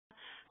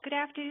Good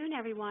afternoon,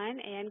 everyone,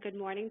 and good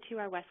morning to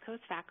our West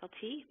Coast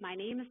faculty. My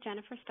name is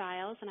Jennifer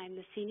Stiles, and I'm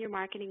the Senior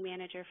Marketing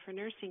Manager for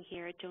Nursing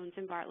here at Jones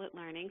 & Bartlett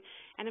Learning,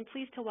 and I'm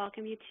pleased to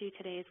welcome you to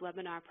today's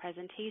webinar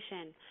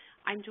presentation.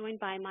 I'm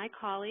joined by my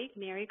colleague,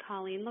 Mary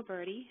Colleen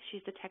Liberti.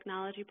 She's the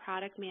Technology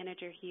Product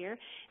Manager here,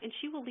 and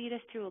she will lead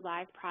us through a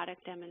live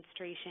product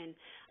demonstration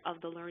of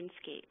the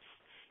LearnScapes.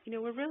 You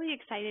know, we're really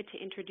excited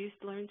to introduce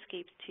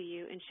LearnScapes to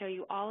you and show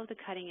you all of the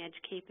cutting-edge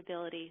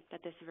capability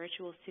that this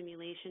virtual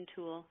simulation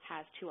tool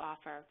has to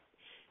offer.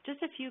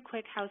 Just a few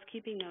quick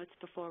housekeeping notes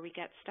before we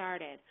get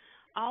started.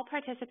 All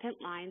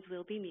participant lines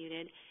will be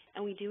muted,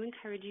 and we do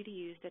encourage you to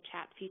use the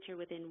chat feature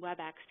within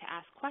WebEx to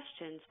ask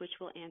questions, which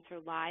we'll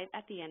answer live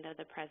at the end of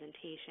the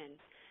presentation.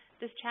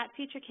 This chat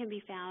feature can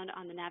be found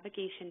on the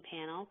navigation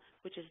panel,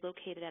 which is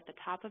located at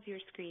the top of your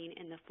screen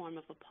in the form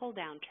of a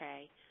pull-down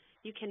tray.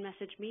 You can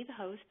message me, the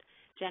host,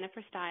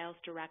 Jennifer Stiles,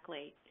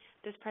 directly.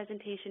 This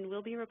presentation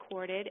will be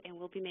recorded and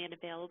will be made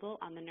available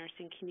on the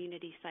nursing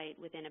community site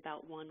within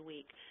about 1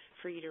 week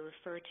for you to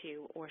refer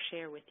to or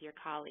share with your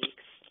colleagues.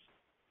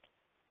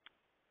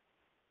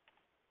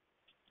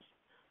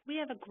 We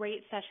have a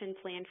great session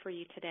planned for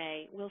you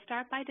today. We'll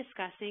start by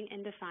discussing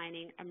and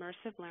defining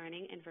immersive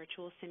learning and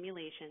virtual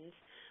simulations.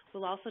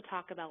 We'll also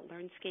talk about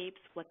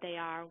LearnScapes, what they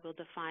are. We'll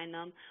define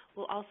them.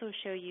 We'll also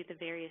show you the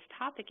various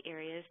topic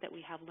areas that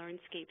we have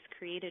LearnScapes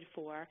created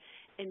for.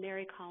 And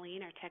Mary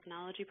Colleen, our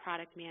Technology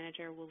Product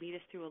Manager, will lead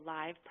us through a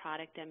live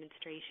product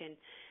demonstration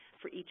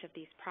for each of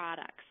these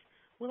products.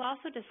 We'll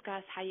also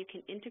discuss how you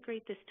can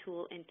integrate this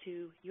tool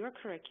into your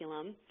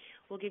curriculum.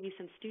 We'll give you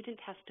some student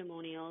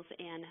testimonials,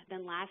 and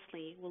then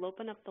lastly, we'll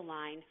open up the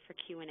line for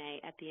Q&A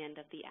at the end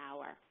of the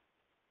hour.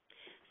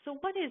 So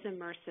what is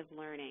immersive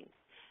learning?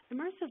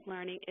 Immersive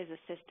learning is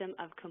a system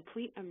of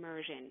complete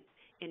immersion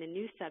in a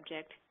new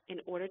subject in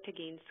order to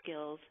gain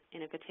skills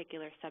in a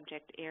particular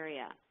subject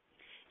area.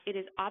 It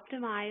is an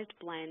optimized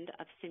blend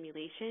of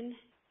simulation,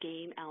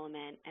 game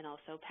element, and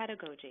also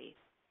pedagogy.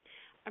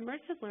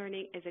 Immersive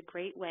learning is a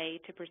great way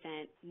to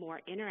present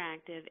more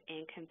interactive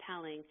and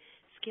compelling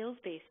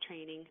skills-based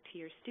training to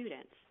your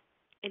students.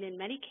 And in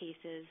many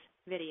cases,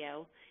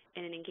 video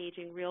and an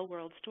engaging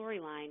real-world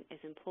storyline is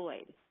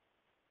employed.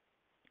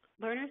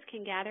 Learners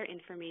can gather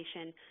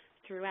information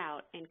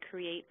throughout and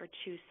create or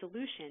choose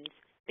solutions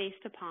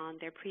based upon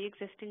their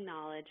pre-existing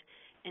knowledge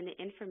and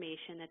the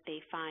information that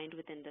they find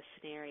within the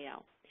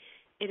scenario.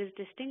 It is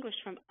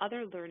distinguished from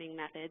other learning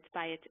methods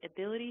by its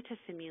ability to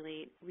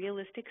simulate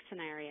realistic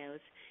scenarios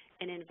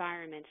and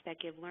environments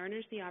that give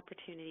learners the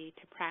opportunity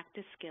to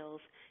practice skills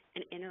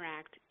and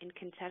interact in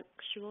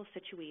contextual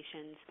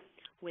situations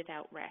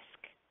without risk.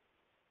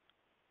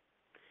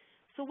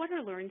 So what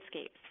are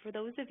LearnScapes? For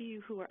those of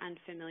you who are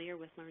unfamiliar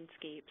with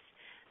LearnScapes,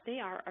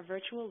 they are a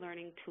virtual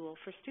learning tool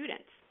for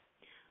students.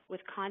 With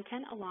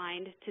content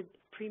aligned to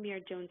premier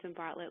Jones &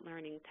 Bartlett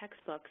Learning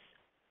textbooks,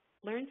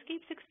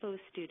 LearnScapes expose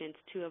students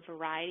to a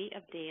variety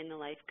of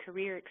day-in-the-life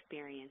career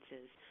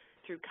experiences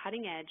through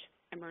cutting-edge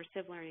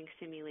immersive learning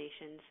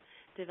simulations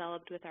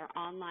developed with our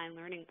online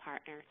learning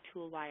partner,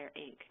 Toolwire,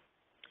 Inc.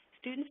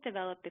 Students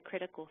develop the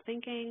critical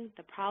thinking,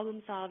 the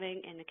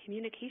problem-solving, and the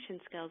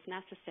communication skills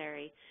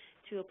necessary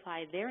to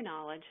apply their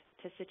knowledge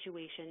to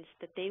situations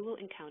that they will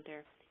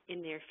encounter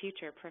in their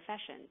future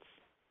professions.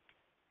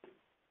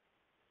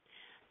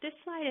 This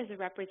slide is a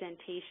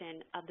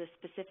representation of the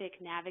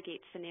specific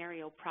Navigate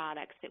scenario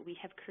products that we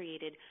have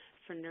created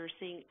for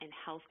nursing and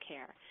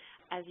healthcare.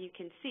 As you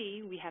can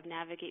see, we have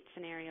Navigate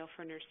scenario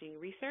for nursing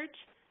research,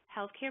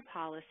 healthcare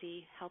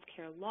policy,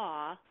 healthcare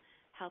law,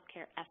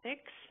 healthcare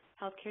ethics,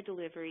 healthcare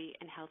delivery,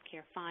 and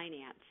healthcare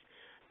finance.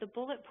 The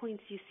bullet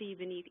points you see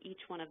beneath each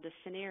one of the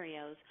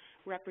scenarios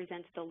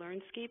represents the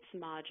LearnScapes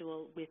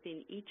module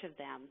within each of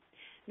them.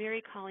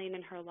 Mary Colleen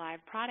in her live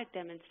product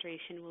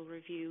demonstration will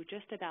review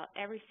just about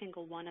every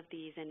single one of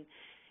these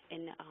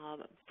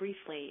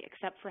briefly,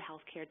 except for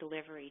healthcare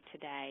delivery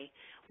today.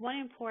 One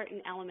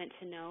important element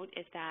to note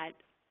is that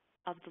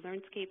of the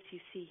LearnScapes you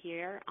see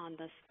here on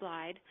the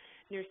slide,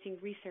 nursing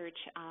research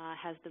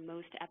has the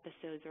most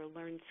episodes or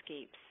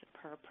LearnScapes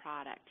per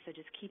product, so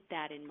just keep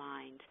that in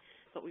mind.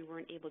 But we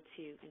weren't able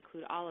to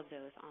include all of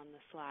those on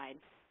the slide.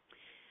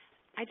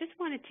 I just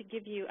wanted to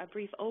give you a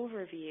brief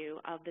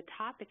overview of the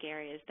topic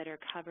areas that are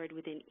covered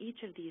within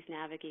each of these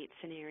Navigate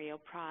scenario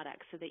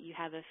products so that you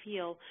have a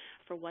feel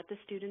for what the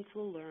students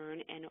will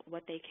learn and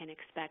what they can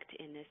expect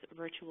in this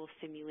virtual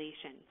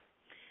simulation.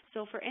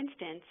 So for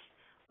instance,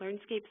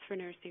 LearnScapes for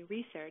Nursing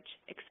Research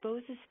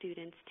exposes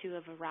students to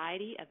a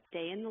variety of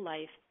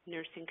day-in-the-life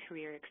nursing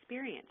career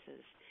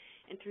experiences.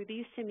 And through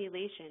these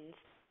simulations,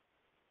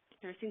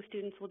 nursing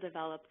students will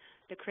develop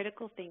the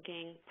critical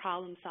thinking,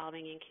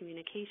 problem-solving, and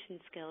communication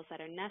skills that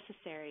are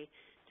necessary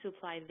to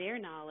apply their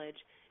knowledge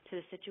to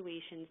the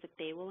situations that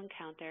they will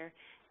encounter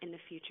in the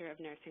future of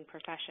nursing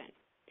profession.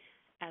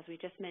 As we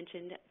just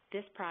mentioned,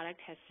 this product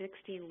has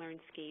 16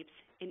 LearnScapes,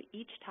 and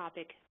each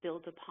topic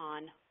builds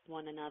upon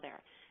one another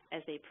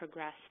as they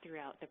progress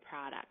throughout the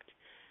product.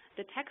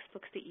 The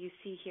textbooks that you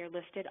see here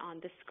listed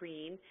on the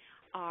screen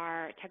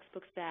are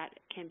textbooks that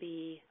can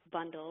be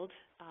bundled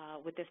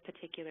with this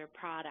particular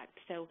product.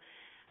 So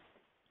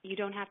you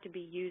don't have to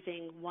be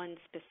using one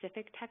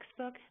specific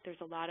textbook.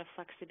 There's a lot of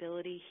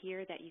flexibility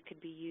here that you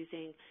could be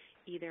using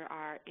either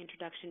our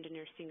Introduction to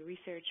Nursing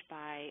Research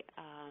by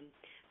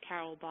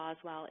Carol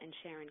Boswell and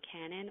Sharon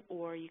Cannon,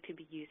 or you could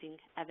be using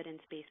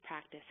Evidence-Based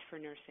Practice for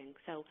Nursing.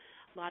 So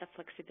a lot of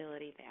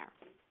flexibility there.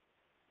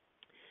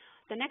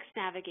 The next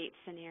Navigate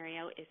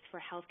scenario is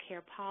for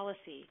healthcare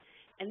policy.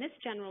 And this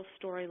general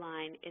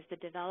storyline is the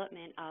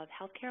development of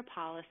healthcare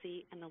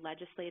policy and the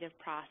legislative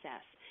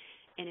process.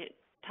 And it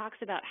talks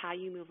about how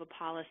you move a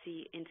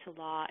policy into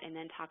law and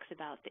then talks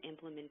about the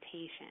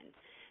implementation.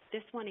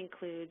 This one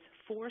includes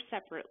 4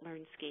 separate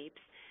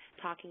LearnScapes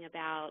talking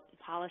about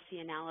policy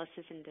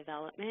analysis and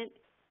development,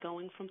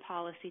 going from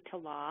policy to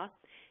law,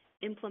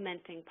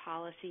 implementing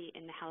policy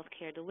in the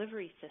healthcare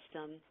delivery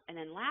system, and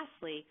then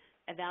lastly,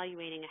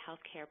 evaluating a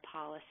healthcare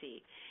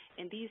policy.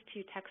 And these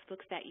 2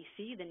 textbooks that you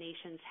see, The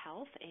Nation's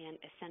Health and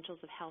Essentials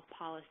of Health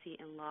Policy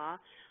and Law,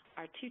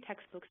 are 2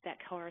 textbooks that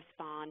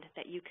correspond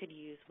that you could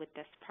use with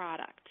this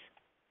product.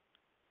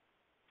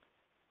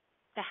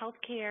 The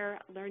Healthcare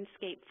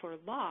LearnScape for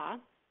Law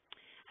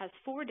has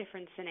 4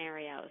 different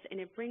scenarios, and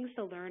it brings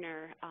the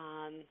learner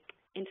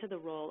into the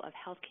role of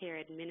healthcare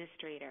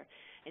administrator,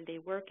 and they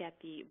work at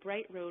the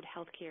Bright Road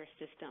Healthcare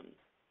System.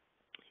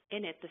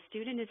 In it, the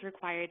student is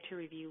required to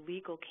review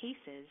legal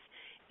cases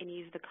and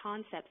use the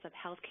concepts of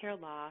healthcare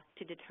law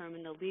to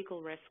determine the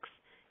legal risks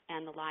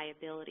and the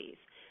liabilities.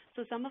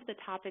 So some of the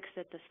topics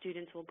that the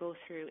students will go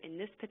through in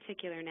this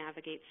particular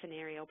Navigate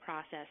scenario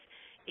process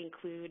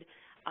include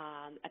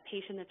a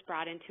patient that's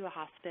brought into a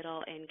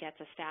hospital and gets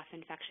a staph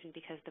infection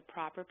because the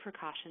proper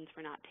precautions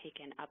were not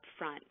taken up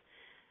front.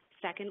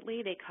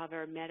 Secondly, they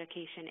cover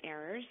medication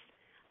errors.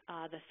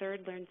 The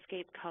third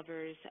LearnScape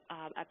covers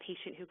a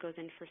patient who goes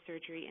in for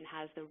surgery and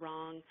has the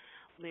wrong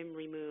limb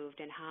removed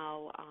and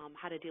how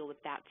to deal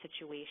with that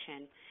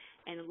situation.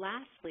 And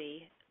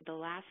lastly, the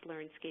last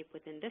LearnScape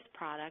within this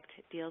product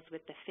deals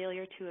with the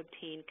failure to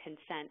obtain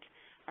consent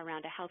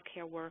around a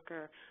healthcare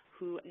worker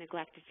who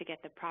neglected to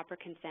get the proper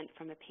consent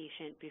from a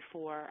patient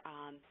before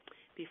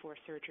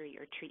surgery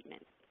or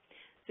treatment.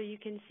 So you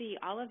can see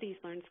all of these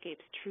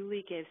LearnScapes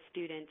truly give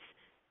students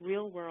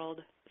real-world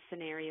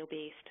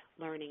scenario-based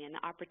learning and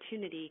the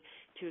opportunity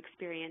to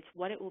experience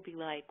what it will be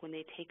like when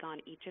they take on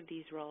each of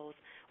these roles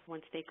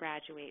once they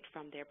graduate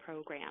from their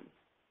program.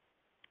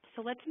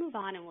 So let's move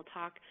on and we'll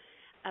talk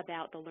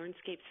about the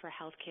LearnScapes for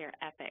Healthcare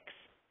Ethics.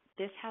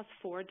 This has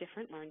 4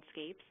 different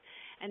LearnScapes,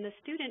 and the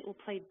student will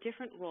play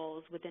different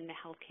roles within the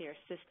healthcare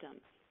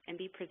system and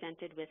be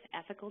presented with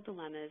ethical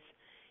dilemmas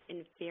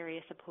in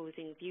various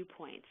opposing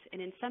viewpoints.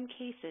 And in some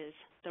cases,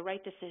 the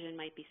right decision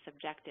might be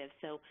subjective,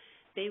 so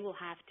they will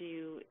have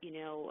to,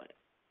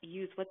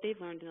 use what they've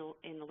learned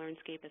in the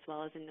LearnScape as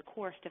well as in the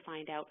course to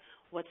find out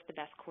what's the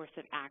best course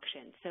of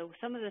action. So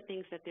some of the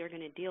things that they're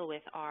going to deal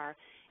with are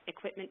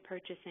equipment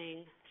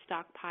purchasing,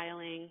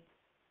 stockpiling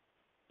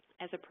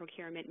as a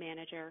procurement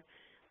manager,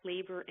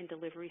 labor and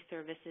delivery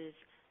services,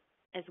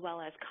 as well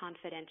as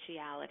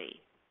confidentiality.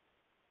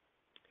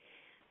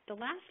 The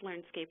last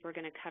LearnScape we're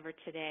going to cover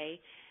today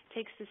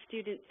takes the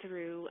student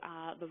through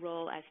the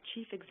role as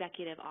Chief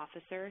Executive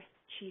Officer,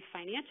 Chief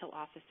Financial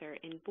Officer,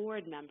 and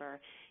Board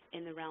Member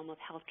in the realm of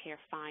healthcare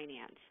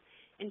finance.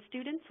 And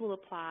students will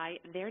apply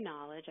their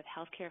knowledge of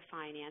healthcare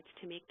finance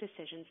to make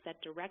decisions that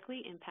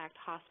directly impact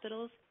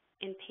hospitals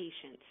and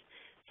patients,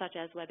 such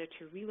as whether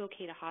to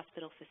relocate a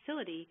hospital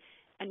facility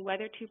and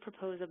whether to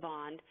propose a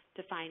bond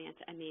to finance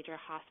a major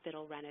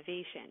hospital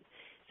renovation.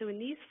 So in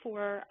these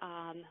 4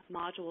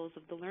 modules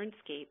of the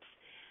LearnScapes,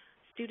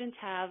 students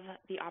have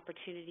the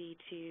opportunity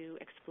to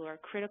explore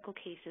critical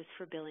cases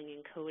for billing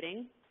and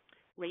coding,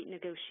 rate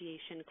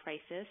negotiation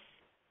crisis,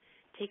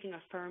 taking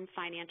a firm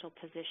financial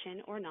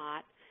position or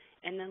not,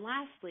 and then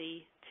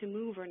lastly, to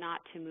move or not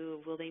to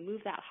move. Will they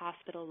move that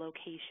hospital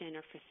location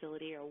or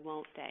facility or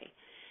won't they?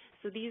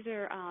 So these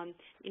are,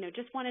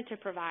 just wanted to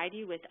provide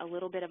you with a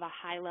little bit of a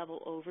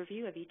high-level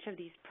overview of each of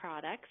these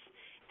products.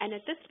 And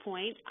at this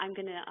point, I'm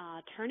going to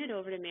turn it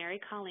over to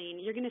Mary Colleen.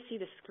 You're going to see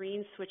the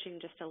screen switching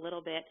just a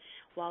little bit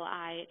while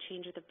I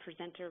change the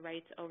presenter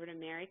rights over to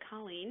Mary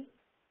Colleen.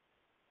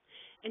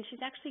 And she's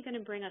actually going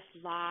to bring us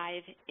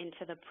live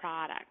into the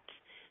product.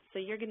 So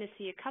you're going to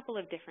see a couple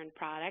of different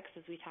products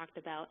as we talked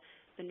about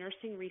the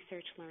Nursing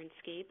Research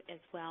LearnScape as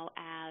well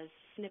as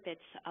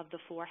snippets of the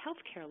 4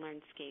 Healthcare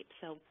LearnScapes.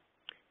 So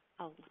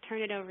I'll turn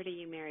it over to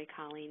you, Mary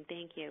Colleen.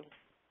 Thank you.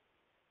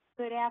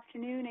 Good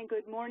afternoon and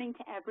good morning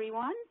to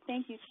everyone.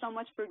 Thank you so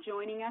much for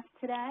joining us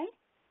today.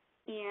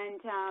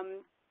 And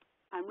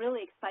I'm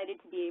really excited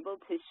to be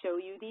able to show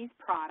you these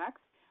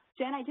products.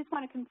 Jen, I just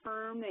want to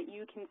confirm that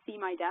you can see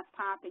my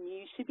desktop and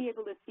you should be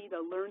able to see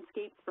the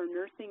LearnScapes for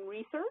Nursing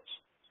Research.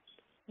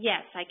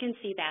 Yes, I can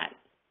see that.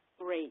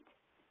 Great.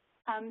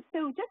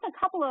 So just a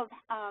couple of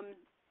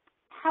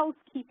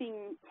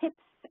housekeeping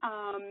tips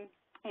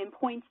and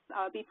points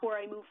before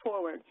I move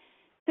forward.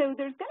 So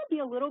there's going to be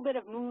a little bit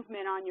of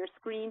movement on your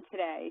screen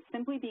today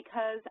simply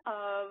because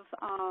of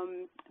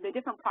the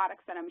different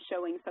products that I'm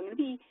showing. So I'm going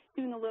to be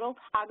doing a little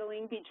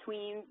toggling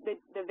between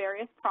the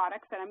various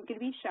products that I'm going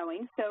to be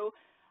showing. So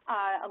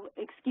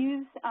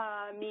excuse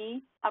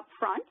me up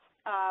front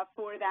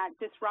for that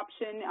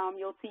disruption.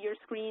 You'll see your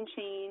screen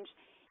change,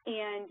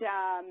 and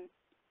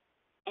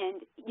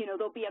you know,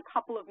 there'll be a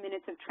couple of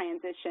minutes of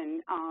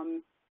transition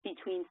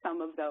between some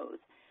of those.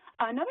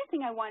 Another thing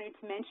I wanted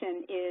to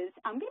mention is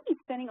I'm going to be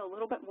spending a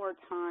little bit more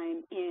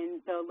time in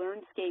the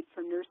LearnScape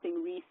for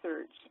nursing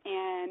research.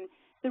 And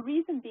the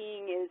reason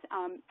being is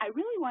I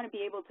really want to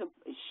be able to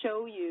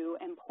show you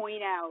and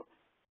point out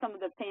some of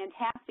the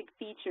fantastic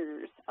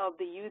features of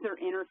the user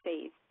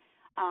interface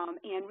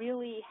and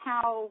really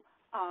how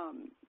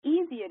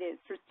easy it is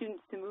for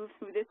students to move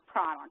through this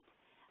product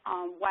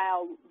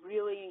while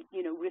really,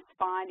 you know,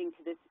 responding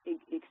to this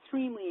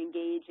extremely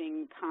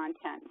engaging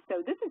content.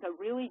 So this is a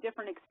really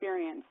different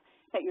experience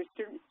that your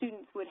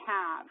students would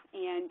have.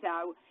 And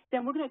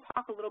then we're going to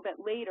talk a little bit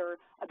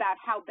later about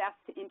how best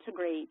to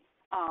integrate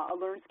a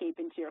LearnScape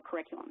into your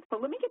curriculum. So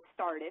let me get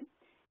started.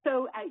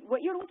 So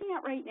what you're looking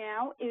at right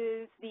now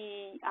is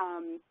the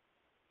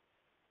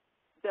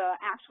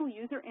actual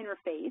user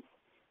interface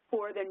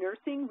for the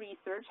nursing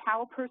research,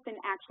 how a person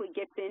actually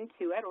gets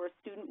into it or a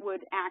student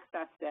would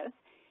access this.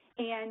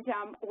 And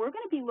we're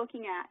going to be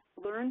looking at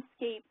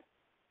LearnScape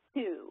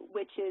 2,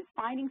 which is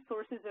finding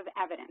sources of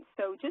evidence.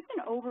 So just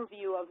an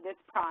overview of this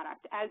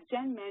product. As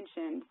Jen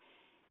mentioned,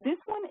 this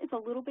one is a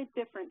little bit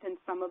different than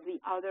some of the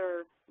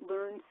other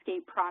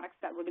LearnScape products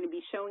that we're going to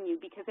be showing you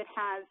because it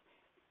has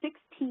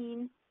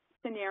 16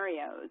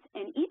 scenarios,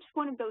 and each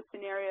one of those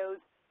scenarios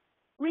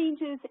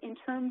ranges in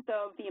terms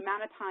of the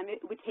amount of time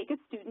it would take a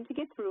student to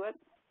get through it,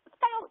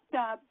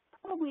 about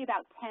probably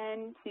about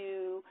 10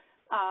 to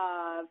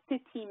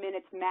 15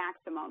 minutes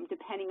maximum,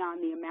 depending on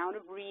the amount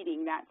of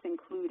reading that's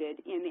included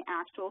in the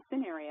actual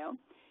scenario.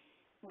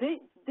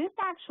 This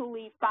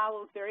actually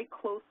follows very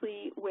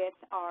closely with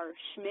our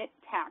Schmidt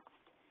text.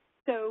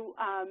 So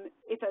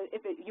if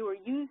you are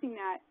using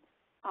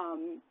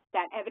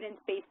that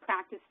evidence-based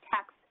practice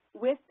text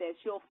with this,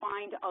 you'll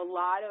find a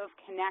lot of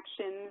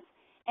connections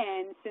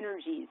and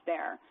synergies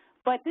there.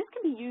 But this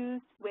can be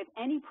used with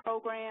any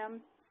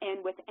program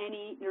and with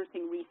any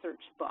nursing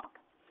research book.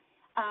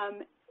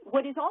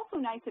 What is also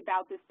nice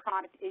about this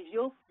product is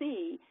you'll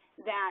see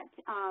that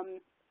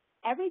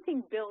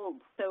everything builds.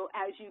 So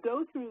as you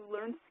go through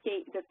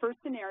LearnScape, the first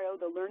scenario,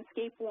 the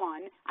LearnScape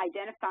 1,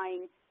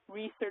 identifying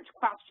research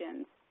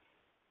questions,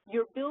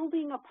 you're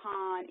building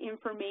upon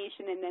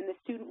information, and then the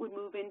student would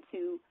move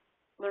into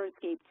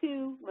LearnScape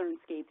 2,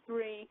 LearnScape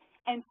 3,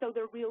 and so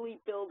they're really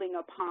building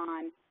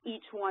upon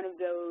each one of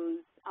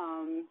those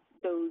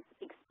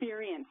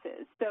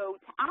experiences. So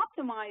to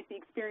optimize the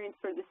experience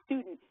for the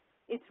student,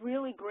 it's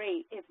really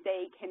great if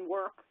they can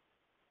work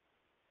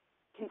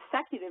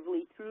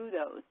consecutively through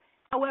those.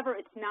 However,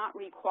 it's not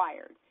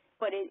required,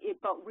 but it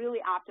really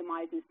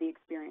optimizes the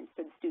experience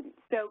for the student.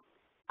 So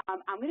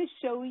I'm going to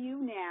show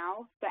you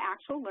now the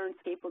actual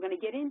LearnScape. We're going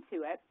to get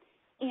into it.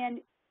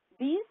 And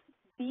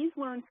these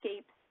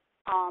LearnScapes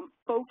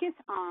focus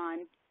on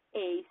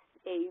a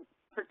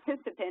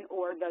participant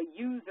or the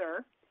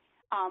user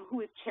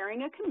who is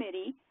chairing a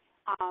committee.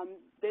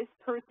 This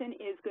person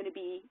is going to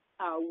be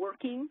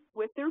working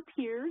with their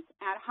peers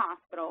at a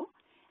hospital.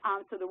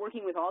 So they're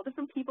working with all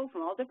different people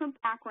from all different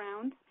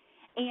backgrounds,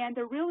 and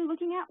they're really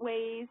looking at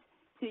ways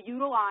to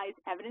utilize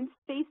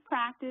evidence-based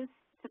practice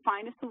to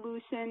find a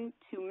solution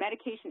to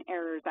medication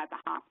errors at the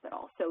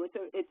hospital. So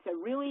it's a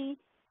really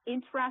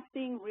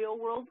interesting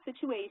real-world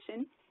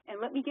situation. And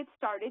let me get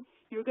started.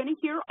 You're going to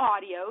hear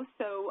audio,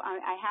 so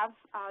I have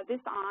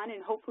this on,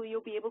 and hopefully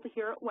you'll be able to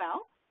hear it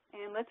well.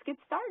 And let's get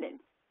started.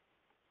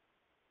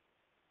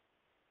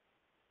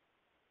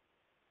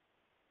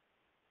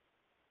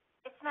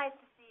 It's nice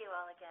to see you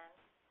all again.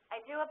 I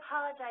do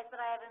apologize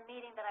that I have a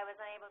meeting that I was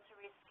unable to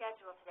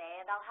reschedule today,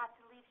 and I'll have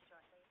to leave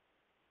shortly.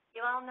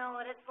 You all know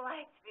what it's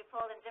like to be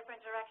pulled in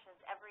different directions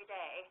every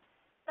day.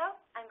 So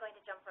I'm going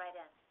to jump right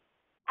in.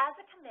 As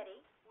a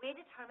committee, we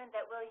determined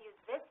that we'll use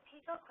this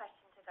PICO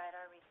question to guide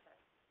our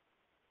research.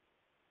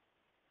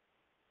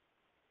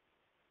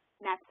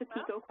 And that's the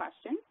PICO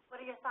question.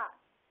 What are your thoughts?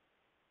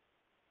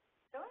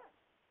 Sure.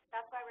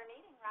 That's why we're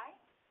meeting, right?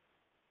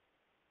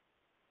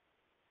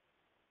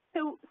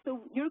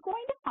 So you're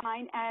going to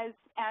find as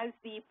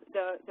the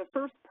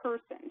first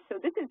person. So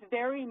this is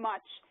very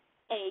much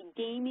a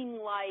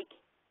gaming-like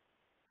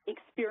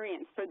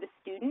experience for the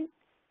student.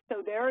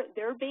 So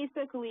they're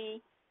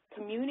basically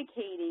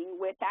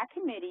communicating with that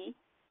committee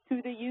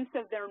through the use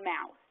of their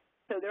mouse.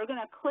 So they're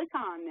going to click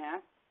on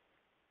this.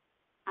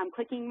 I'm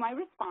clicking my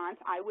response.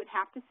 I would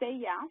have to say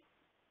yes.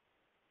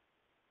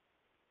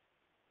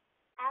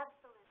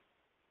 Absolutely.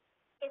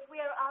 If we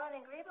are all in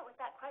agreement with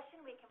that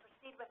question, we can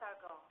proceed with our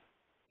goal.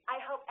 I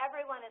hope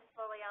everyone is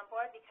fully on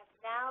board because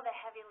now the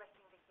heavy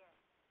lifting begins.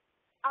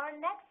 Our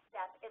next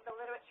step is a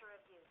literature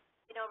review,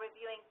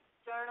 reviewing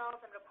journals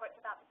and reports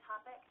about the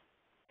topic.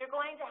 You're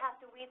going to have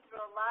to weed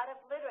through a lot of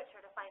literature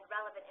to find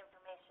relevant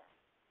information.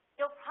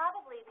 You'll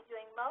probably be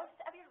doing most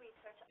of your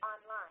research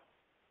online.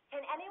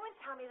 Can anyone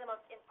tell me the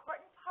most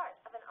important part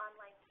of an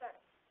online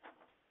search?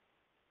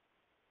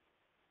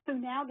 So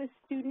now the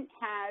student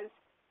has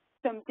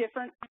some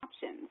different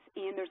options,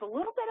 and there's a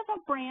little bit of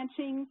a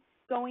branching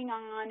going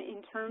on in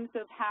terms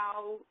of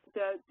how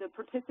the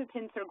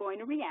participants are going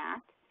to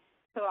react.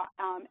 So,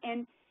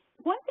 and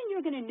one thing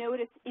you're going to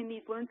notice in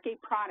these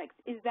LearnScape products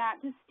is that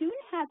the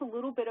student has a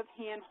little bit of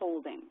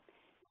hand-holding.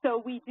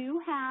 So we do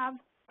have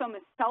some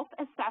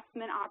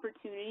self-assessment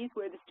opportunities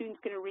where the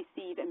student's going to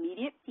receive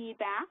immediate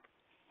feedback,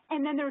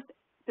 and then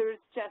there's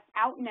just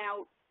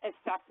out-and-out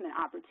assessment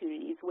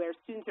opportunities where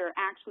students are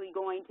actually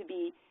going to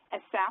be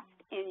assessed,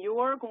 and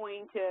you're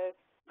going to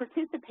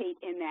participate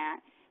in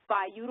that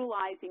by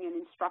utilizing an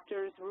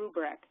instructor's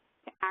rubric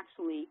to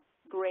actually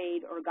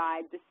grade or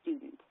guide the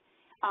student.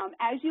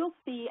 As you'll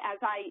see as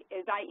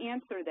I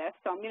answer this,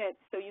 so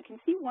you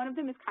can see one of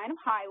them is kind of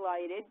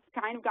highlighted,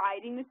 kind of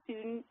guiding the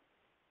student.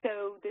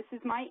 So this is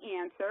my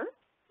answer.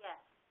 Yes.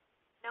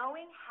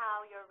 Knowing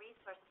how your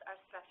resources are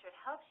structured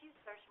helps you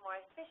search more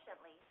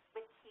efficiently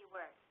with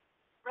keywords.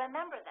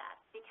 Remember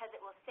that because it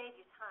will save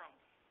you time.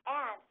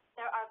 And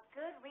there are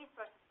good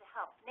resources to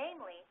help,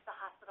 namely the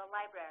hospital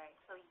library,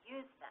 so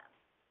use them.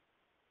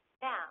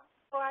 Now,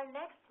 for our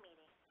next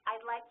meeting,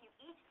 I'd like you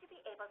each to be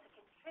able to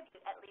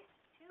contribute at least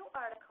 2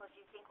 articles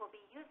you think will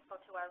be useful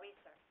to our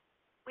research.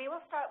 We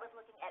will start with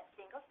looking at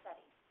single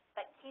studies,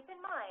 but keep in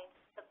mind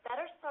the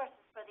better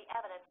sources for the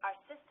evidence are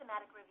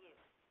systematic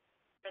reviews.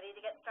 Ready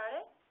to get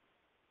started?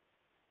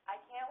 I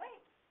can't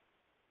wait.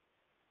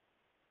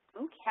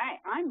 Okay,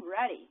 I'm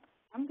ready.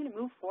 I'm going to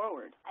move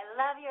forward. I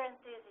love your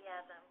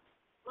enthusiasm.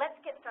 Let's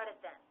get started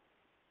then.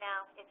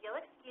 Now, if you'll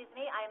excuse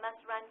me, I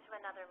must run to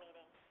another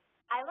meeting.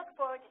 I look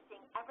forward to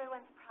seeing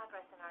everyone's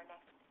progress in our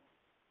next meeting.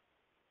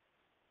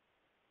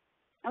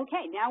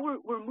 Okay, now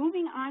we're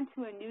moving on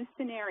to a new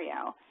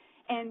scenario.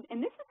 And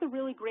this is a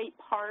really great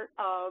part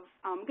of,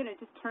 I'm going to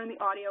just turn the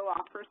audio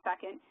off for a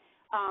second.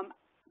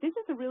 This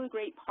is a really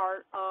great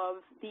part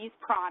of these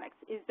products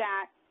is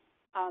that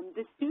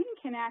the student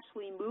can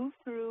actually move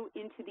through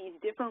into these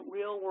different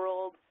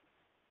real-world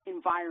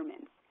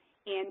environments.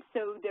 And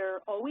so they're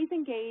always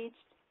engaged,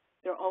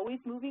 they're always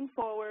moving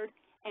forward,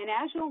 and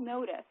as you'll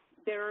notice,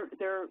 they're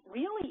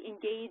really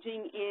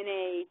engaging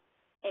in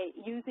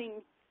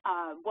using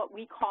what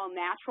we call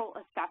natural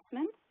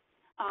assessments,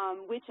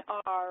 which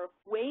are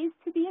ways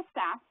to be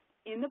assessed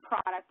in the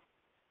product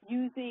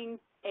using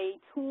a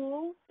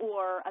tool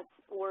or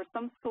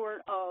some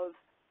sort of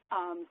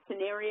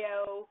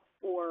scenario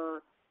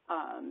or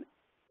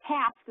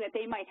task that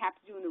they might have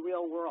to do in the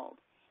real world.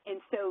 And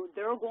so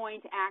they're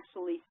going to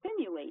actually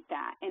simulate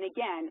that, and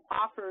again,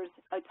 offers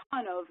a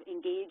ton of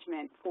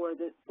engagement for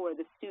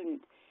the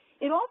student.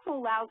 It also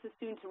allows the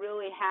student to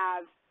really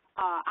have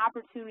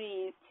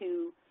opportunities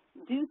to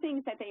do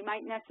things that they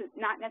might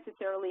not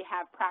necessarily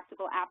have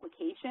practical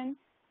application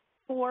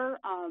for.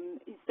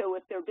 So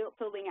if they're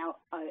filling out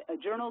a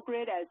journal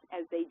grid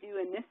as they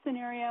do in this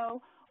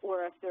scenario,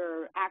 or if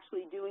they're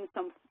actually doing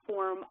some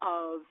form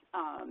of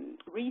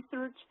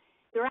research,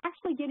 they're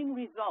actually getting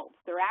results.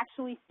 They're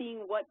actually seeing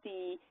what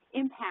the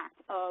impact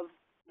of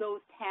those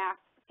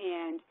tasks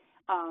and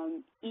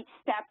each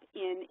step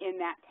in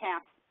that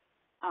task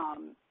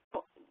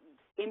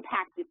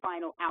impact the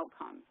final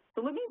outcome. So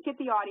let me get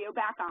the audio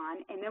back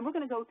on, and then we're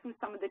going to go through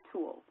some of the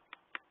tools.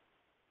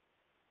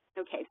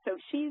 Okay,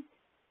 so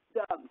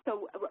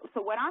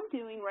so what I'm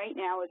doing right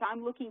now is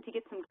I'm looking to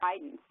get some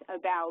guidance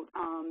about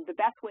the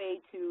best way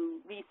to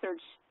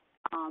research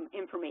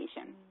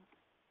information.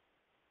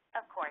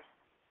 Of course.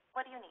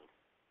 What do you need?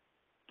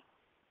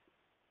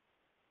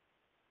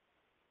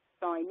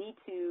 So I need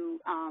to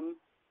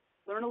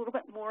learn a little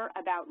bit more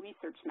about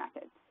research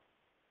methods.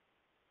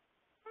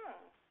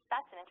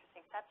 That's an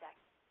interesting subject.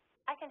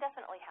 I can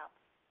definitely help.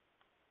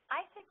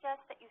 I suggest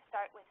that you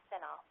start with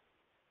phenol.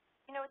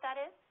 You know what that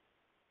is?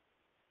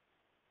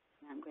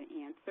 I'm going to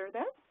answer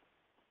this.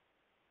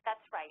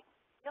 That's right.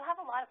 You'll have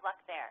a lot of luck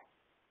there,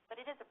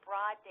 but it is a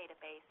broad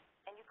database,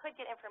 and you could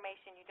get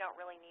information you don't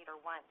really need or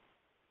want.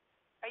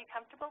 Are you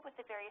comfortable with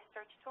the various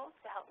search tools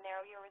to help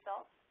narrow your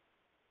results?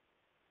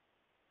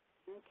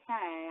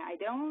 Okay, I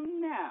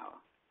don't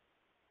know.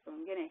 So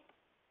I'm going to...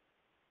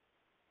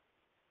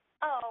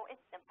 Oh,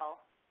 it's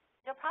simple.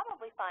 You'll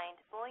probably find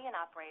Boolean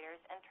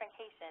operators and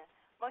truncation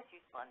most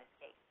useful in this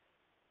case.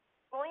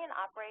 Boolean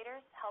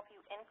operators help you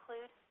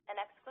include and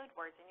exclude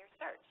words in your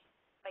search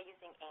by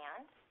using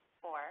and,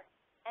 or,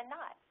 and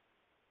not.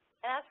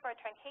 And as for a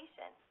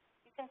truncation,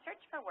 you can search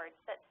for words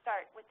that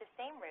start with the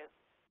same root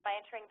by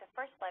entering the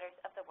first letters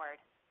of the word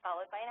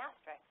followed by an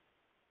asterisk.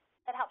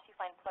 That helps you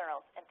find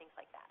plurals and things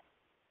like that.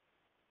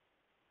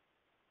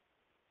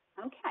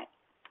 Okay.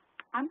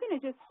 I'm going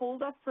to just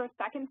hold us for a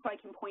second so I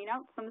can point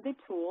out some of the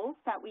tools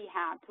that we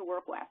have to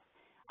work with.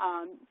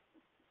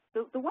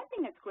 The one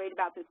thing that's great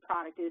about this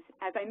product is,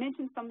 as I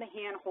mentioned, some of the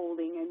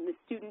hand-holding and the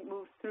student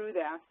moves through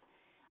this,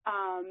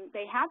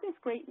 they have this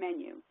great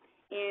menu,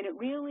 and it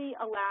really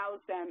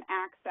allows them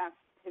access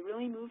to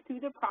really move through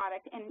the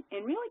product and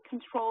really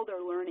control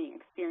their learning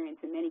experience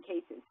in many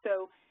cases.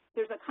 So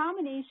there's a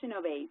combination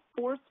of a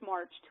forced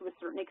march to a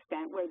certain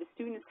extent where the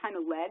student is kind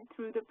of led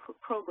through the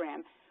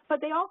program, but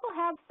they also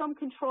have some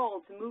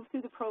control to move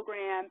through the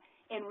program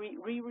and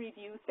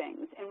re-review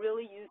things and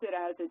really use it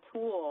as a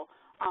tool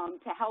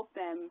to help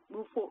them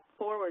move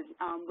forward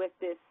with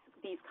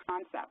these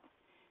concepts.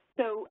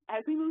 So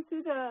as we move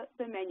through the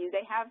menu,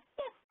 they have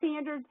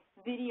standard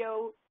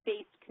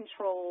video-based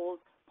controls,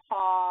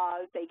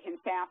 pause, they can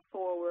fast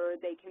forward,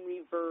 they can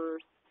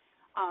reverse,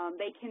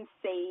 they can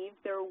save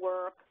their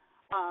work,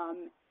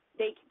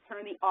 they can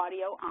turn the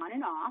audio on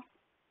and off.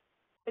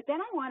 But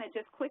then I want to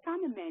just click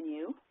on the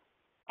menu,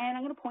 and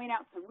I'm going to point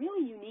out some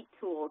really unique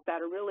tools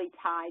that are really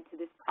tied to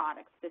this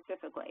product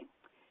specifically.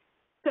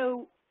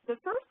 So the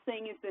first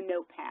thing is the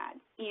notepad,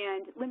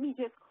 and let me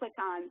just click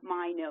on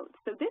My Notes.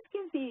 So this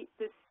gives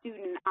the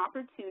student an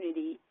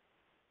opportunity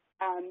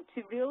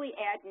to really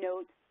add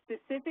notes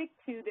specific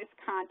to this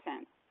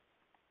content.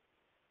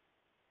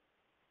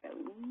 So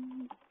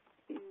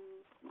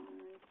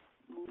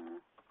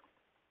more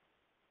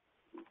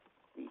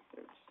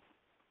research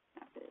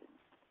methods.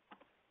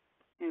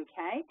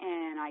 Okay,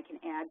 and I can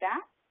add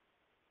that.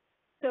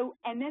 So,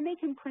 and then they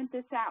can print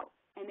this out,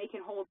 and they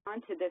can hold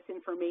on to this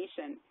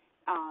information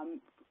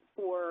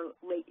for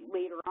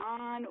later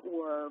on,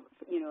 or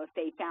if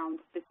they found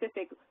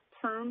specific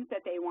terms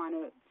that they want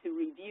to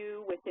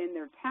review within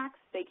their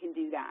text, they can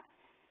do that.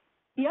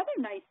 The other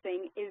nice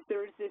thing is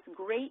there's this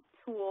great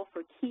tool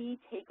for key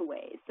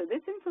takeaways. So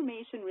this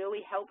information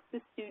really helps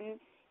the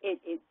student.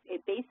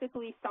 It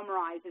basically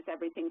summarizes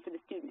everything for the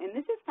student, and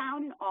this is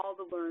found in all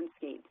the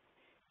LearnScapes.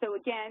 So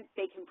again,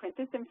 they can print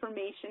this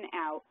information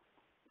out,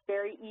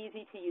 very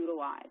easy to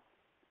utilize.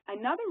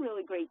 Another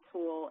really great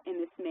tool in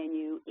this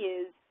menu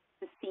is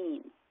the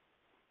themes.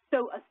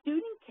 So a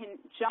student can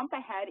jump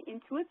ahead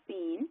into a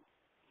theme,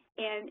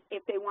 and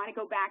if they want to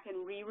go back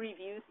and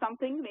re-review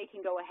something, they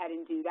can go ahead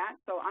and do that.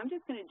 So I'm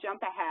just going to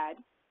jump ahead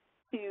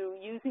to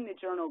using the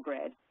journal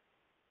grid,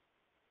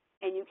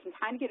 and you can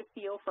kind of get a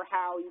feel for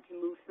how you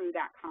can move through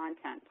that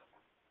content.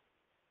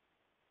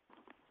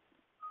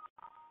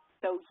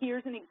 So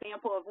here's an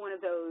example of one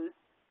of those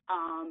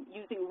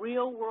using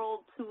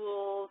real-world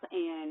tools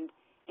and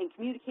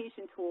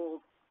communication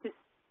tools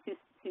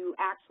to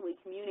actually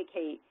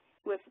communicate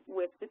with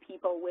the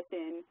people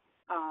within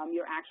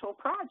your actual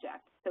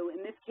project. So in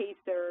this case,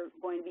 they're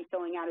going to be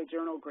filling out a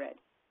journal grid.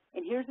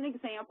 And here's an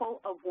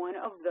example of one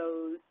of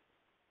those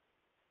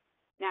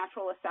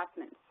natural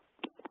assessments.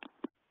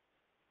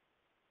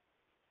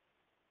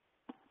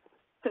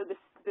 So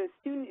the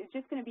student is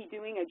just going to be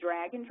doing a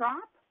drag and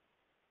drop.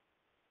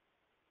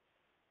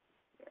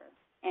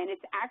 And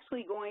it's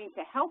actually going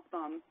to help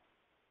them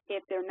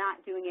if they're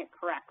not doing it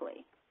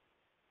correctly.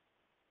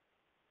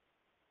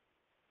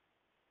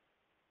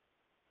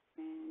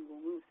 And we'll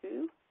move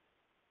through.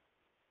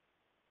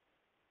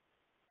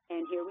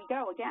 And here we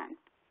go again.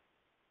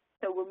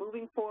 So we're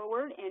moving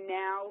forward, and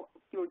now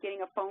you're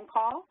getting a phone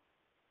call,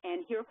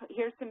 and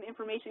here's some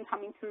information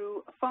coming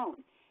through a phone.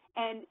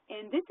 And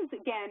this is,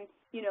 again,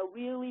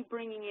 really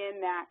bringing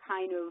in that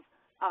kind of,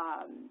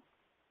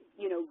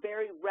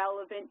 very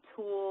relevant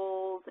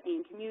tools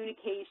and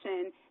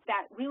communication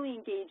that really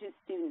engages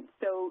students.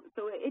 So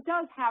it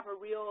does have a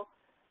real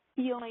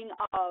feeling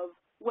of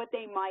what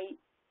they might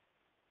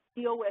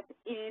deal with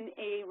in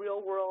a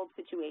real-world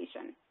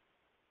situation.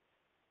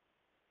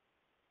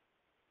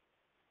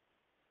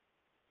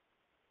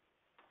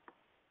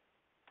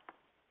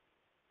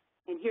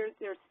 And here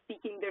they're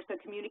speaking, there's a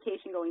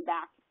communication going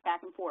back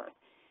and forth.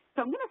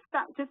 So I'm going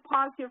to just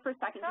pause here for a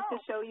second just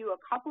to show you a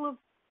couple of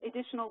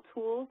additional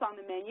tools on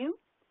the menu.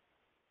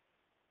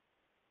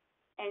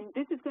 And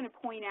this is going to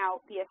point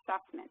out the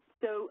assessment.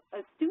 So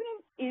a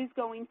student is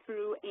going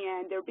through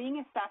and they're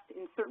being assessed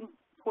in certain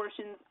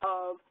portions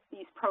of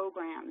these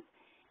programs.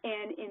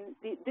 And in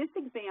this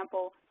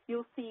example,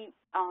 you'll see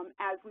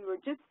as we were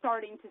just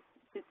starting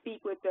to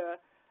speak with the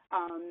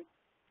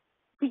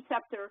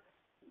preceptor,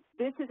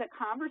 this is a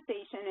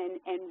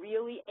conversation and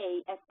really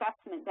a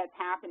assessment that's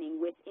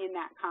happening within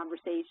that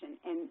conversation.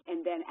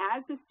 And then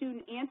as the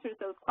student answers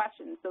those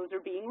questions, those are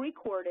being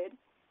recorded,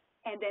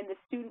 and then the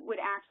student would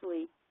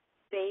actually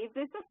save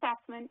this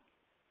assessment,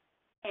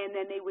 and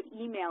then they would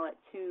email it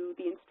to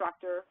the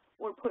instructor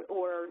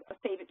or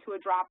save it to a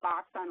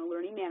Dropbox on a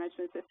learning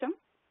management system.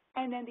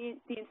 And then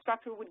the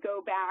instructor would go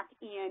back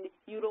and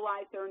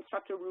utilize their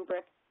instructor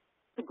rubric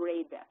to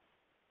grade this.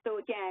 So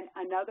again,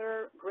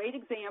 another great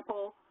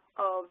example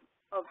of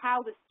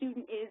how the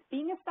student is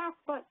being assessed,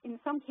 but in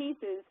some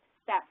cases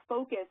that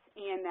focus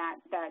and that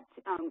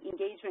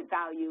engagement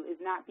value is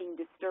not being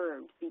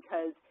disturbed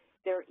because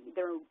they're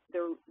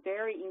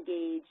very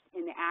engaged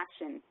in the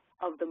action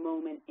of the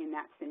moment in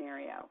that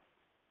scenario.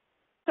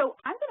 So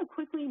I'm going to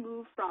quickly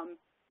move from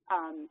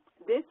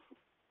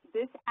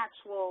this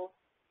actual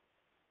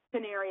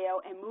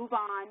scenario and move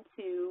on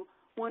to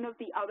one of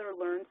the other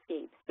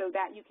LearnScapes so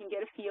that you can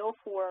get a feel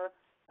for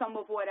some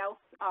of what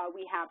else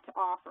we have to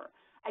offer.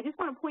 I just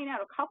want to point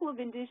out a couple of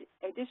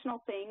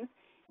additional things.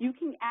 you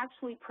can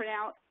actually print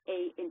out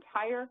an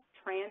entire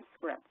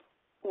transcript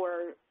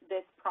for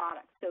this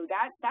product. So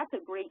that's a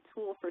great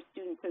tool for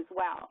students as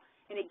well.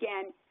 And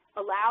again,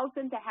 allows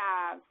them to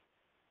have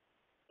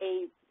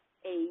a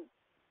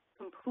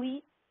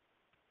complete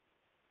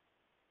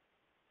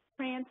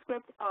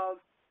transcript of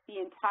the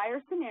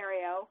entire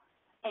scenario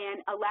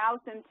and allows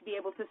them to be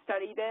able to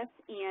study this.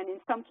 And in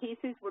some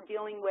cases, we're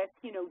dealing with,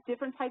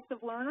 different types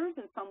of learners,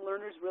 and some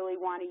learners really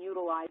want to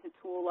utilize a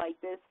tool like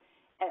this,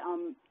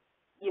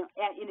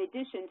 in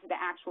addition to the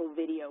actual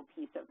video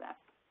piece of this.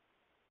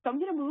 So I'm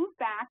going to move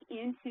back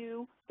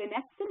into the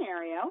next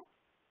scenario,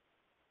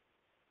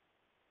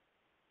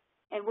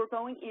 and we're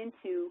going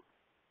into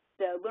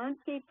the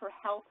LearnScape for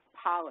Health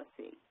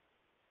policy.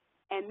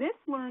 And this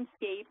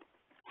LearnScape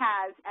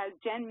has, as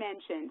Jen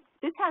mentioned,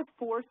 this has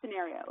 4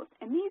 scenarios.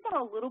 And these are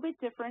a little bit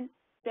different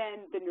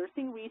than the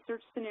nursing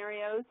research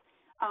scenarios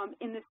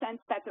in the sense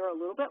that they're a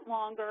little bit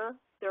longer.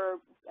 They're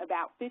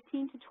about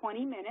 15 to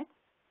 20 minutes.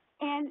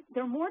 And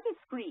they're more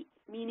discrete,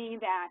 meaning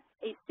that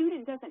a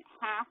student doesn't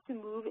have to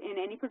move in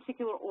any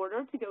particular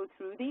order to go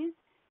through these.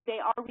 They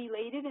are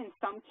related in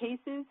some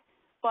cases,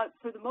 but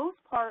for the most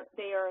part,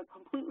 they are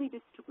completely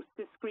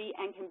discrete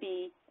and can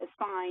be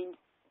assigned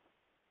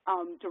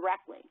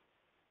directly.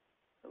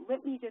 So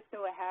let me just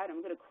go ahead.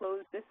 I'm going to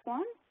close this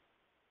one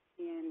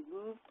and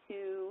move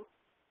to,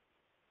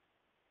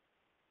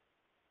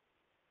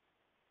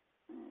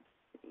 let's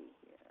see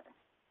here.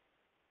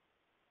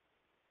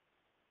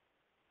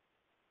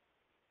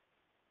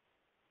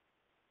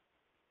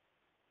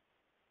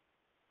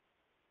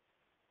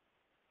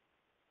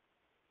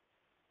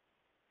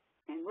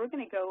 And we're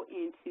going to go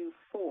into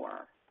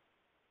 4.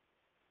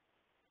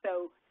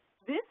 So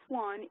this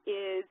one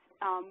is,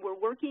 we're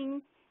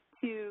working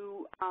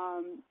to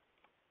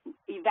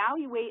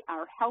evaluate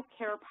our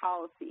healthcare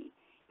policy.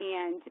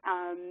 And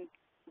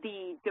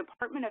the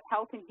Department of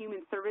Health and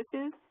Human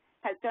Services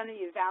has done an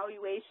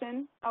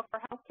evaluation of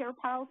our healthcare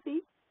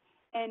policy.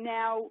 And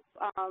now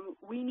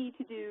we need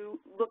to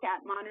look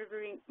at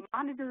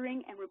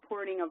monitoring and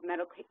reporting of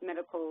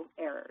medical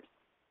errors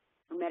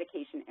or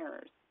medication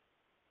errors.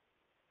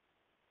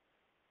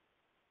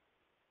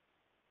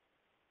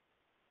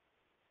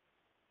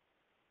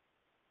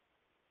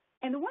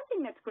 And the one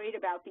thing that's great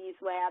about these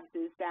labs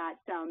is that,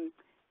 as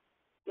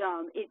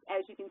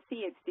you can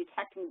see, it's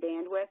detecting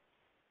bandwidth.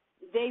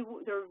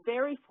 They're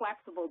very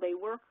flexible. They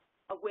work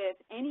with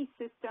any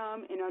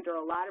system and under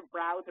a lot of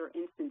browser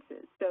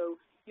instances. So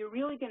you're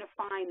really going to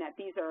find that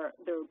they're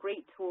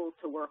great tools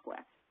to work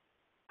with.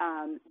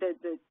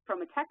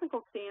 From a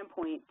technical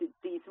standpoint,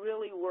 these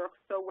really work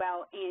so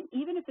well. And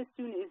even if a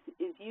student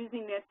is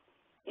using this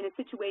in a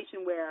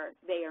situation where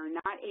they are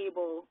not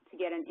able to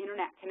get an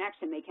internet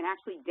connection, they can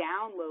actually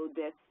download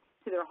this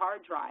to their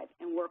hard drive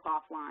and work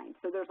offline.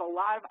 So there's a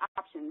lot of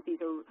options.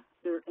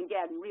 They're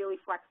again,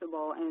 really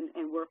flexible and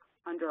work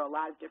under a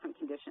lot of different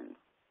conditions.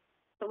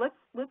 So let's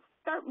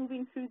start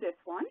moving through this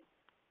one.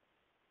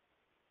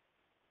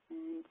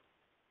 And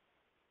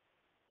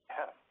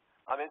yeah,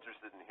 I'm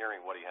interested in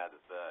hearing what he had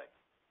to say.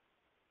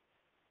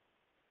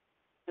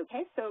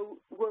 Okay, so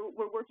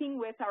we're working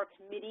with our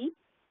committee,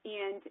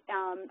 and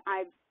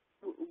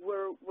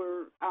we're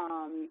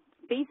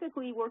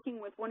basically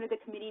working with one of the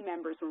committee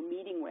members. We're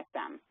meeting with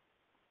them.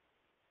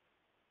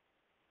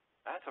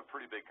 That's a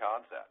pretty big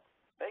concept.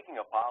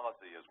 Making a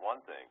policy is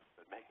one thing,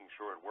 but making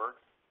sure it works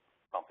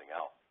is something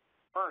else.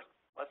 First,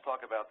 let's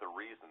talk about the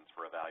reasons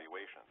for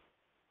evaluation.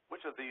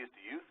 Which of these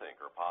do you think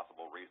are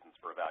possible reasons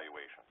for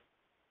evaluation?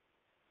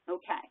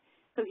 Okay,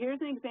 so here's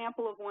an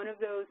example of one of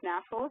those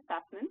natural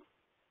assessments.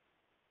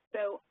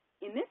 So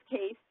in this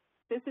case,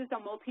 this is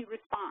a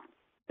multi-response.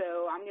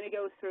 So I'm going to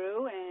go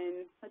through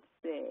and let's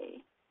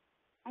see.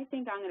 I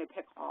think I'm going to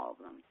pick all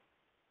of them.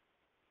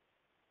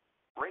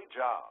 Great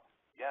job.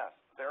 Yes,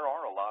 there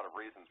are a lot of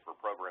reasons for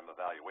program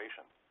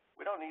evaluation.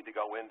 We don't need to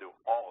go into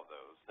all of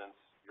those since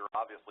you're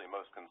obviously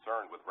most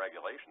concerned with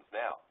regulations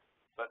now.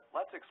 But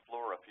let's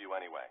explore a few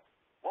anyway.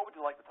 What would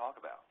you like to talk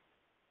about?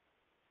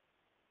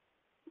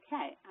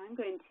 Okay, I'm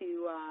going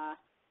to,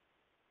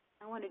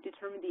 I want to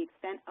determine the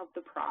extent of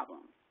the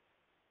problem.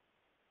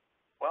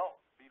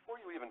 Well,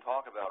 before you even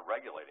talk about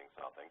regulating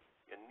something,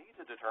 you need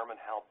to determine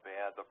how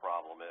bad the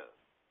problem is.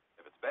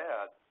 If it's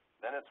bad,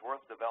 then it's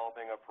worth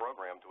developing a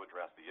program to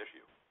address the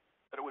issue.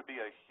 But it would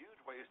be a huge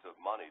waste of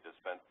money to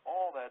spend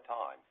all that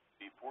time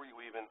before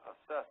you even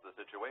assess the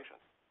situation.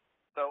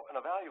 So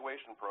an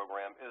evaluation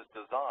program is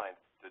designed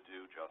to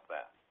do just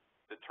that.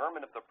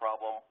 Determine if the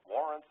problem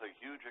warrants a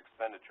huge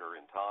expenditure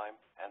in time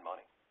and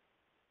money.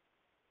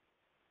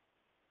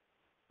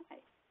 Okay.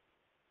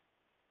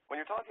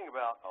 When you're talking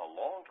about a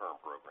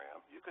long-term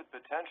program, you could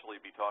potentially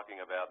be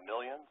talking about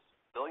millions,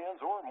 billions,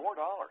 or more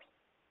dollars.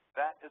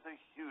 That is a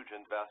huge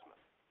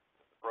investment.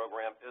 If the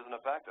program isn't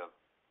effective,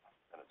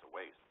 then it's a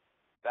waste.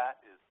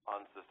 That is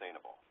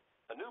unsustainable.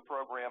 A new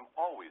program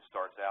always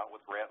starts out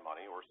with grant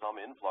money or some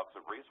influx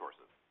of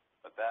resources,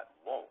 but that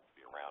won't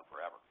be around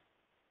forever.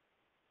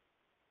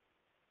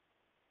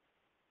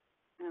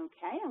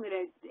 Okay, I'm going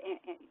to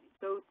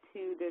go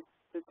to the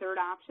third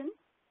option.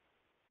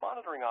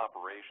 Monitoring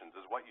operations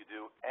is what you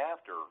do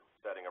after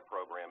setting a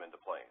program into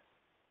place.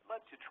 It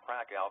lets you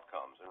track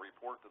outcomes and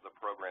report to the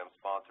program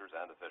sponsors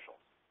and officials.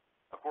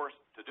 Of course,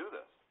 to do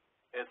this,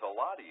 it's a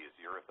lot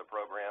easier if the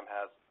program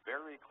has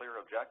very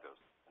clear objectives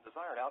and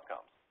desired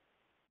outcomes.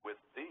 With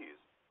these,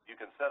 you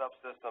can set up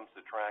systems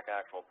to track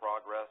actual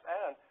progress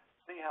and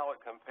see how it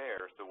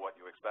compares to what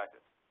you expected.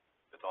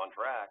 If it's on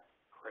track,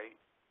 great.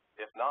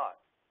 If not,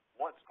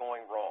 what's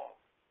going wrong?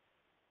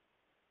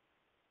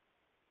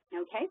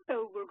 Okay,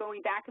 so we're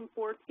going back and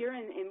forth here,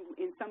 and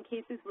in some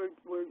cases we're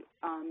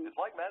it's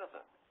like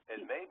medicine.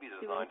 It may be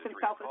designed to doing treat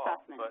some cough,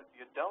 self-assessment. but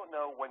you don't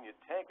know when you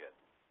take it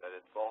that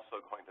it's also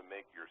going to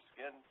make your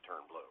skin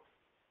turn blue.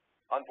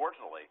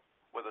 Unfortunately,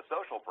 with a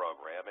social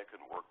program, it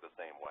can work the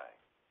same way.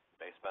 You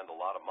may spend a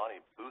lot of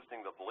money boosting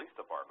the police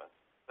department,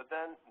 but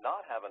then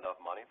not have enough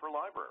money for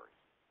libraries.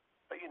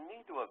 But you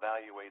need to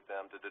evaluate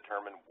them to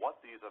determine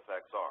what these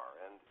effects are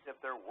and if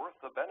they're worth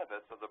the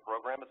benefits of the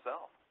program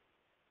itself.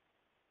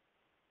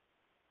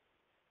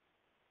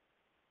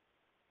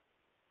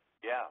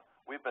 Yeah,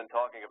 we've been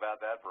talking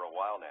about that for a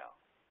while now.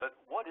 But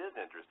what is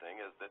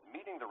interesting is that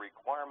meeting the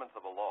requirements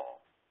of a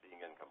law, being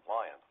in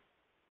compliance,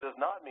 does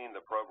not mean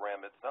the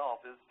program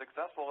itself is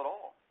successful at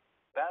all.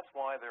 That's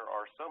why there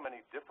are so many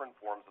different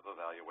forms of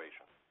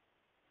evaluation.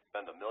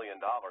 Spend $1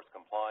 million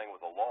complying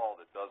with a law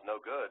that does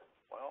no good,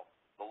 well,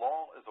 the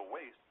law is a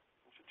waste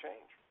and should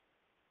change.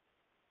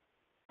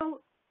 So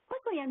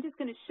quickly, I'm just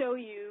going to show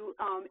you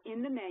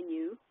in the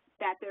menu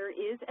that there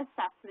is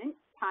assessment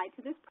tied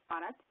to this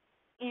product.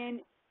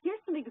 And here's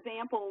some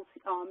examples.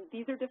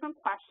 These are different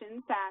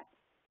questions that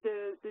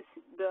the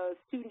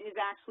student is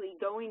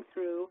actually going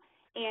through,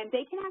 and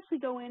they can actually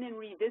go in and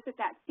revisit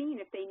that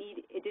scene if they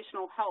need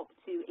additional help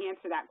to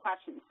answer that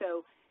question.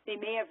 So they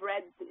may have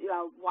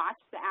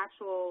watched the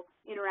actual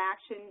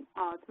interaction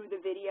through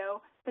the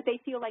video, but they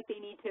feel like they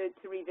need to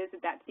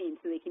revisit that scene,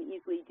 so they can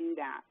easily do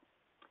that.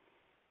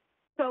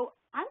 So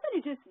I'm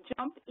going to just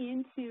jump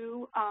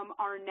into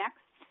our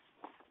next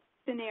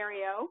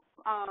scenario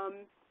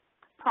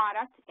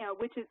product,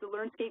 which is the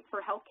LearnScapes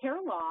for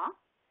Healthcare Law.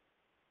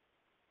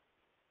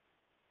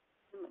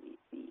 Let me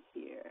see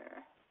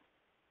here.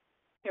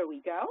 Here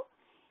we go.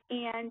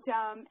 And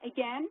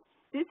again,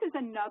 this is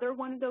another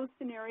one of those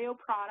scenario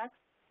products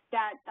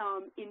that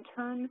in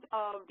terms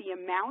of the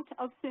amount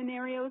of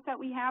scenarios that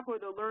we have, or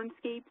the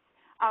LearnScapes,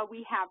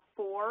 we have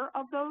 4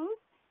 of those.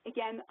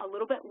 Again, a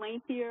little bit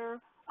lengthier.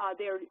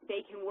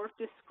 They can work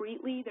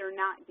discreetly.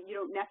 You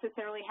don't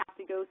necessarily have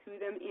to go through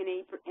them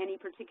in any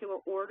particular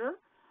order.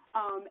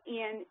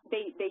 And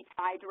they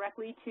tie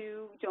directly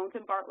to Jones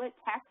and Bartlett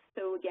text,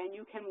 so again,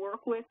 you can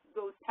work with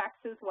those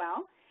texts as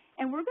well.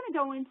 And we're going to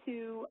go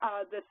into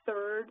the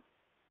third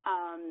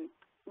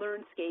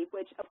LearnScape,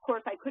 which of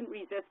course I couldn't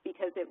resist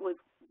because it was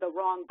the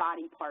wrong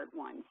body part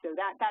one. So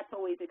that's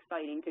always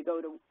exciting to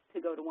go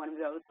to one of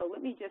those. So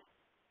let me just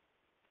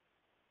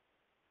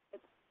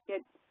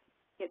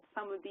get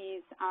some of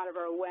these out of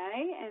our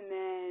way, and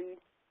then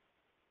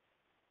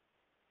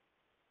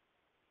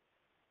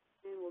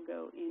we'll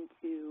go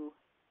into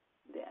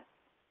this.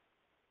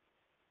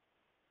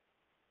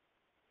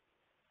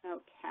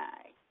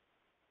 Okay.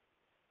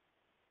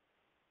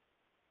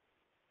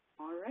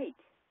 All right.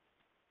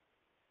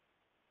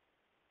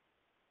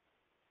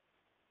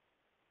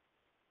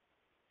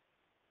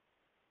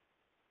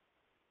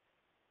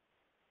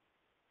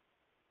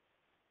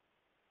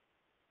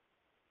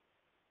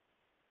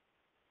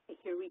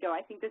 Here we go.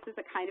 I think this is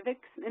a kind of an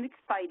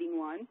exciting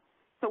one.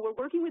 So we're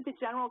working with the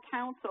General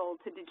Counsel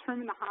to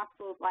determine the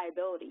hospital's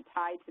liability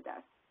tied to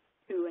this,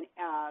 to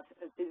a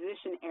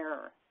physician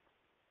error.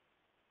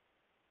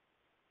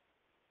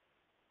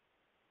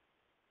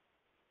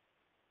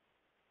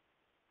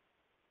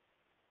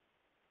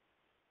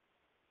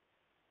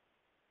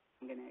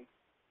 I'm going to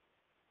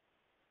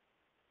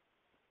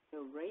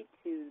go right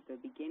to the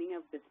beginning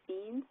of the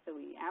scene so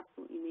we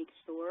absolutely make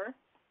sure.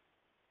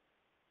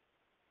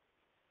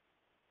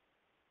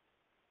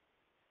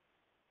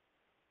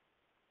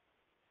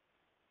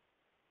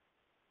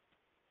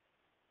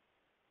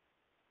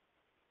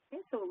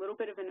 Okay, so a little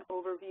bit of an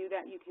overview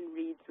that you can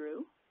read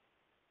through.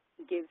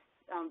 It gives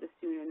the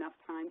student enough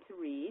time to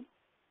read.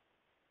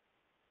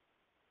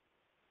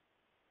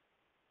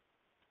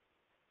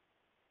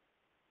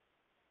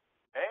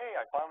 Hey,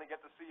 I finally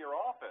get to see your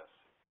office.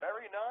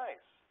 Very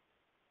nice.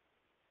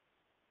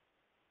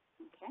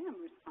 Okay, I'm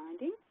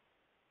responding.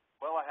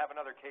 Well, I have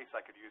another case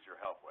I could use your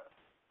help with.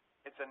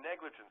 It's a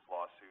negligence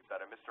lawsuit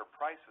that a Mr.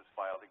 Price has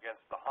filed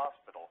against the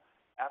hospital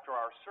after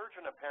our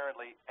surgeon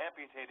apparently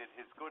amputated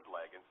his good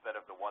leg instead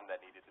of the one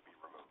that needed to be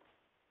removed.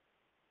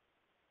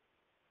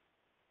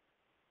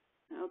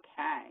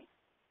 Okay.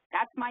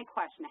 That's my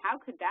question.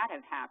 How could that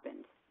have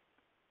happened?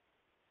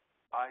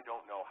 I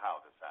don't know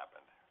how this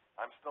happened.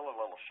 I'm still a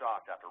little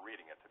shocked after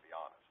reading it, to be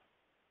honest.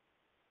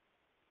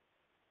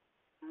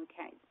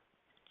 Okay.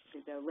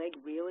 Did the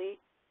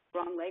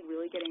wrong leg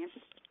really get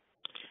amputated?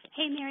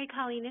 Hey, Mary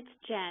Colleen, it's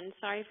Jen.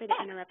 Sorry for the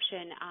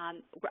interruption.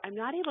 I'm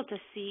not able to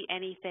see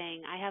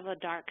anything. I have a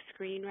dark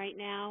screen right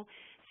now,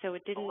 So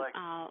it didn't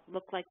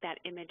look like that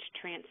image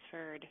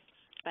transferred,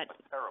 but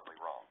that's terribly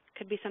wrong.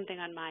 Could be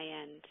something on my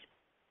end.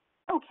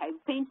 Okay,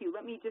 thank you.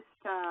 Let me just...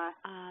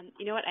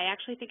 you know what? I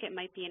actually think it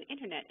might be an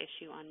internet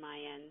issue on my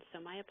end, so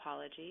my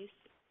apologies.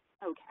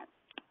 Okay.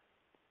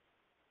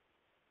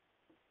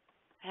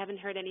 I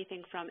haven't heard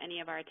anything from any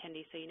of our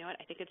attendees, so you know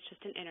what? I think it's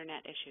just an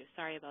internet issue.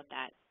 Sorry about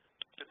that.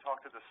 To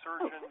talk to the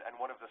surgeon and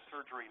one of the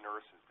surgery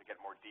nurses to get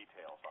more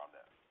details on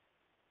this.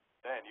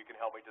 Then you can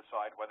help me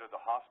decide whether the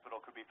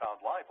hospital could be found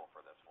liable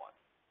for this one.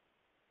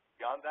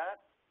 Beyond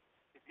that,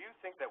 if you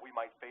think that we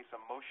might face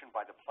a motion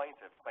by the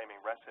plaintiff claiming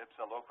res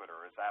ipsa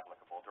loquitur is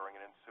applicable during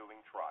an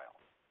ensuing trial.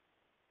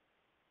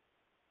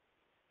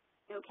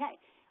 Okay.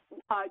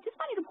 Just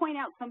wanted to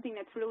point out something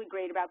that's really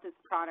great about this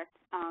product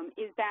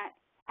is that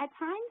at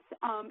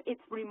times it's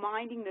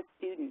reminding the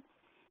students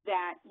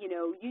that, you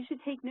know, you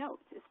should take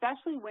notes,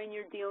 especially when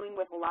you're dealing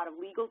with a lot of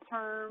legal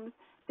terms,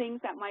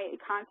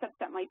 concepts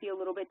that might be a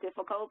little bit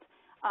difficult.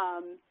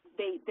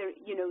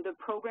 You know, the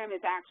program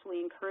is actually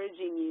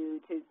encouraging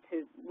you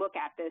to look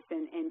at this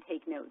and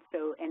take notes.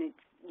 So,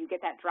 you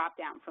get that drop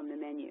down from the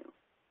menu.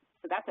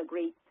 So that's a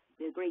great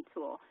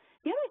tool.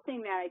 The other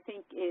thing that I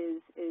think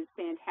is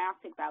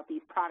fantastic about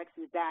these products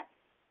is that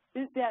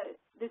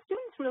the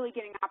students really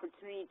get an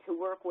opportunity to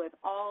work with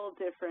all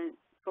different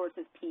sorts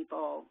of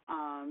people,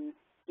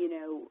 you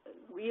know,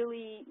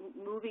 really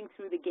moving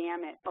through the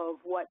gamut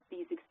of what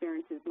these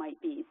experiences might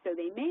be. So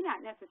they may not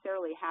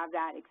necessarily have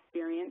that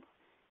experience,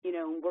 you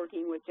know,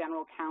 working with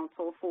general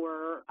counsel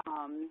for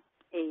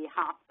a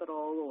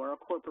hospital or a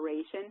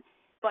corporation,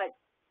 but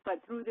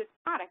through this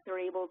product they're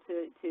able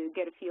to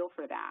get a feel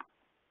for that.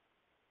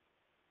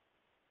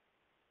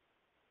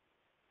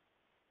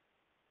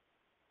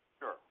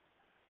 Sure.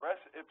 Res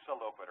ipsa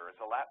loquitur is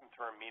a Latin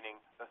term meaning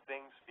the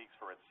thing speaks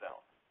for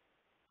itself.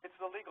 It's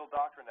the legal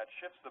doctrine that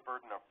shifts the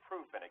burden of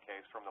proof in a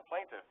case from the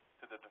plaintiff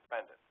to the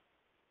defendant.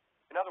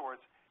 In other words,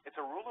 it's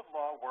a rule of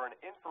law where an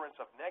inference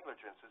of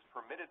negligence is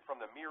permitted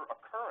from the mere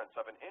occurrence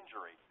of an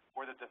injury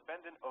where the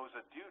defendant owes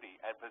a duty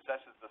and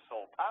possesses the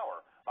sole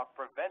power of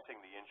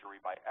preventing the injury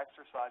by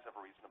exercise of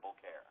reasonable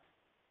care.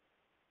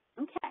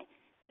 Okay.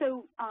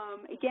 So,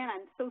 again,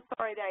 I'm so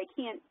sorry that I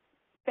can't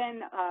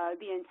spend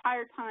the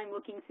entire time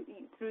looking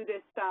through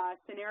this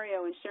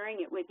scenario and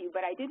sharing it with you,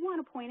 but I did want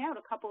to point out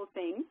a couple of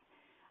things.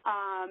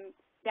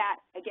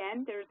 That,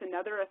 again, there's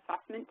another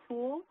assessment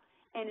tool,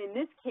 and in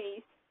this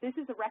case, this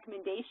is a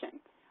recommendation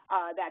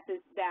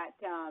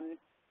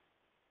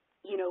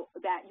you know,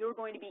 that you're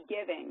going to be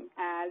giving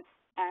as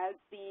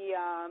the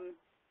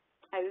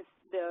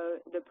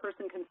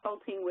person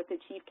consulting with the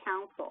chief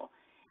counsel.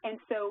 And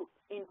so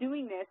in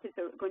doing this, it's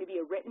going to be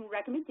a written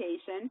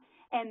recommendation,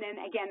 and then,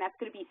 again, that's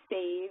going to be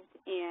saved,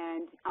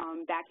 and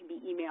that can be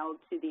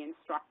emailed to the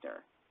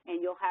instructor.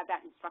 And you'll have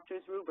that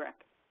instructor's rubric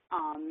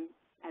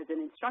as an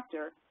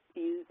instructor to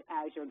use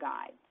as your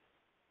guide.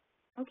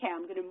 Okay,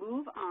 I'm going to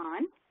move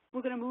on.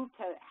 We're going to move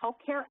to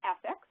healthcare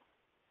ethics.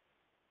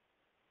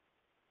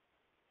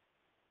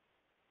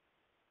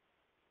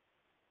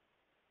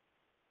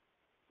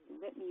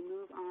 Let me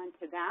move on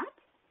to that.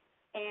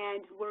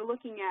 And we're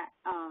looking at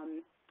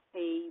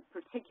a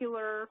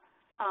particular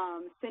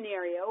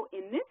scenario.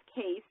 In this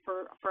case,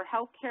 for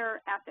healthcare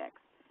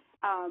ethics,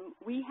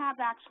 we have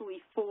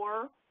actually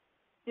 4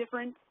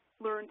 different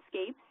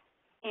LearnScapes,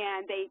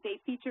 and they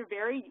feature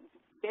very,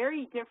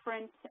 very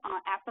different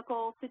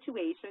ethical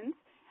situations,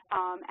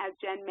 as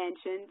Jen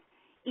mentioned.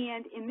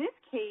 And in this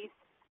case,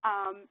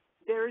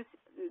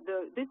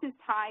 this is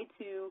tied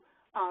to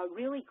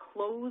really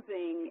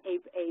closing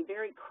a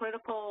very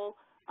critical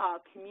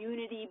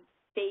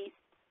community-based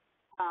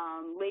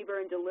labor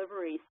and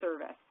delivery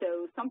service.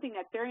 So something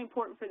that's very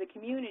important for the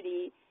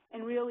community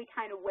and really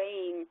kind of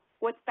weighing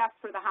what's best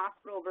for the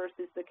hospital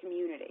versus the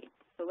community.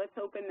 So let's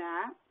open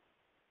that.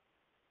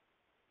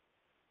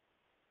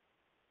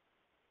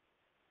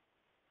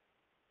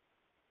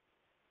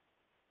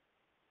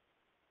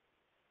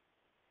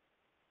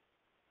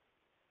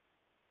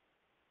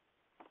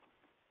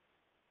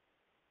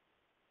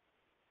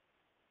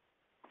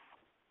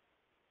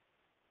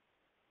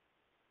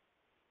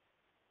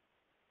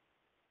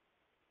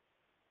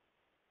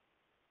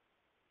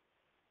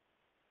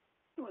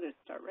 We'll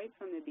just start right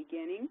from the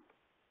beginning.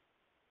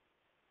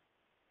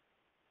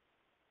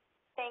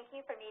 Thank you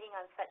for meeting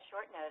on such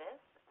short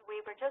notice. We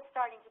were just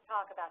starting to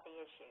talk about the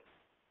issue.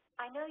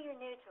 I know you're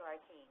new to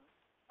our team.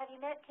 Have you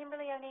met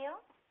Kimberly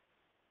O'Neill?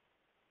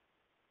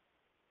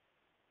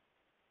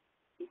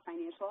 The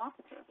financial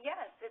officer.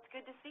 Yes, it's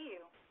good to see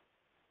you.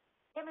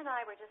 Kim and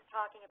I were just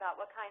talking about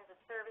what kinds of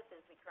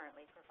services we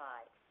currently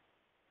provide.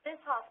 This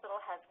hospital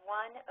has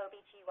one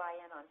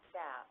OBGYN on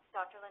staff,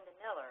 Dr. Linda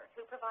Miller,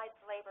 who provides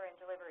labor and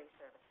delivery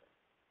services.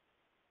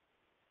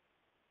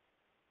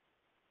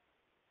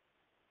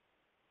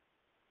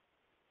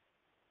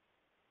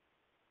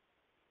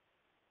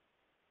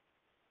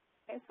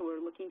 Okay, so we're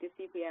looking to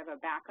see if we have a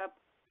backup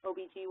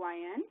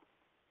OBGYN.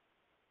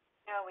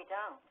 No, we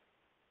don't.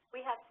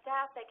 We have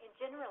staff that can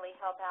generally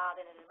help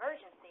out in an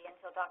emergency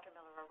until Dr.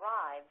 Miller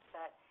arrives,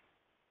 but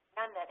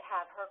none that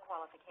have her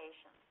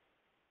qualifications.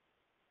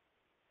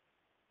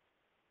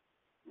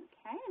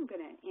 Okay, I'm going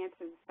to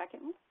answer the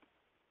second one.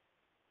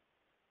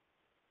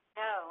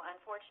 No,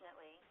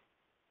 unfortunately.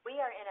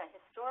 We are in a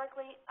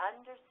historically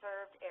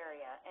underserved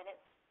area, and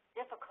it's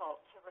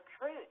difficult to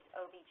recruit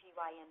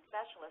OBGYN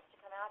specialists to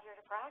come out here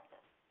to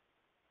practice.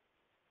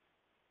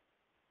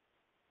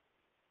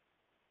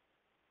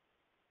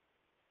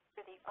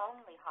 We're the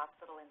only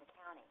hospital in the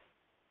county.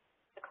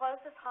 The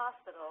closest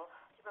hospital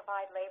to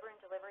provide labor and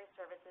delivery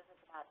services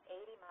is about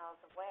 80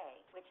 miles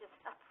away, which is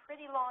a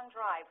pretty long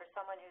drive for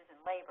someone who's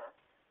in labor.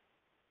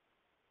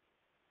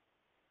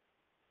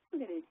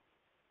 I'm going to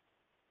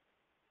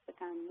click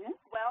on this.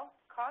 Well,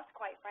 cost,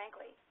 quite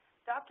frankly.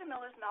 Dr.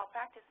 Miller's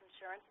malpractice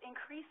insurance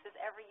increases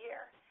every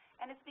year,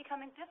 and it's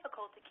becoming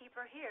difficult to keep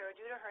her here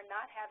due to her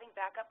not having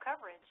backup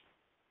coverage.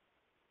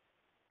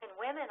 And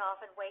women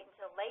often wait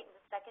until late in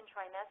the second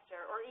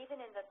trimester or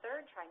even in the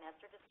third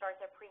trimester to start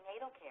their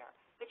prenatal care,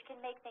 which can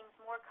make things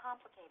more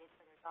complicated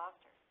for their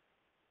doctors.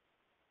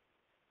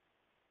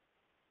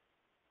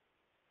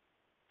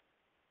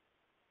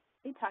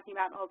 Are you talking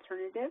about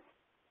alternatives?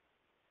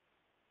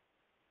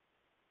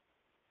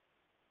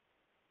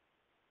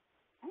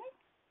 Okay.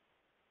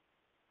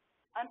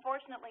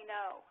 Unfortunately,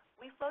 no.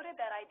 We floated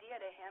that idea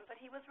to him, but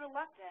he was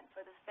reluctant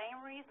for the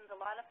same reasons a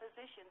lot of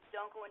physicians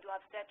don't go into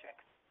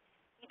obstetrics.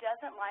 He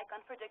doesn't like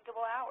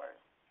unpredictable hours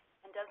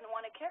and doesn't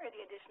want to carry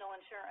the additional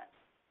insurance.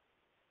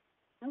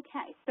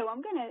 Okay, so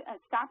I'm going to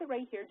stop it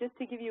right here just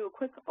to give you a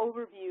quick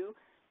overview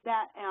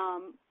that,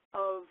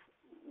 of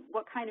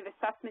what kind of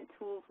assessment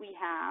tools we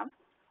have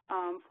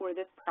for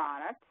this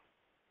product.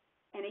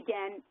 And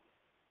again,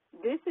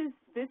 this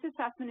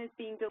assessment is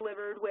being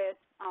delivered with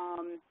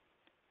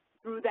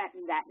through that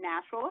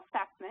natural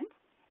assessment,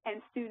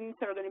 and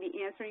students are going to be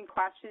answering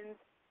questions,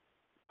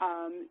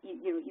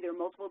 either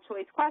multiple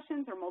choice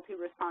questions or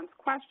multi-response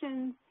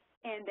questions,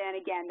 and then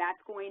again,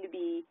 that's going to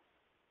be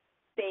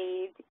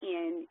saved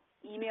in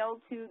emailed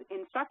to the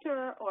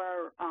instructor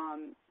or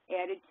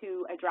added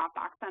to a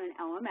Dropbox on an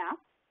LMS.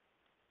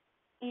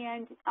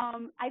 And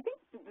I think,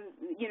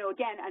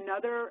 again,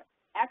 another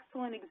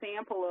excellent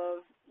example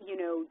of,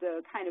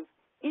 the kind of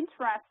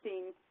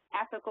interesting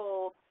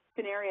ethical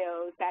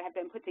scenarios that have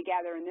been put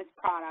together in this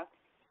product,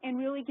 and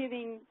really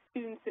giving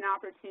students an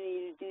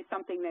opportunity to do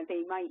something that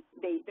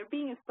they're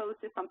being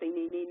exposed to something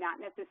they may not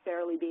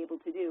necessarily be able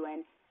to do.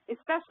 And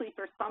especially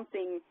for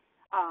something,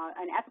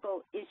 an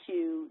ethical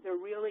issue,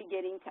 they're really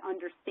getting to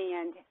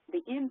understand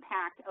the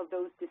impact of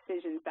those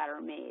decisions that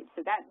are made.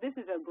 So this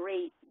is a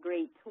great,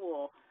 great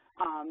tool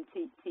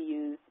to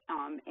use,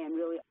 and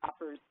really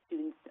offers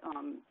students,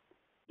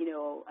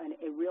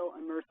 a real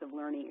immersive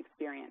learning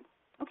experience.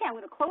 Okay, I'm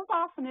going to close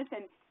off on this,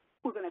 and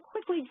we're going to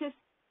quickly just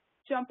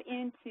jump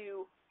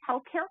into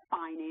healthcare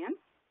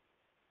finance,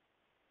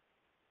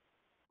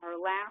 our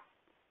last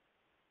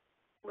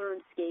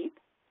LearnScape.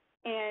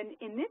 And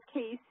in this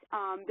case,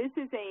 this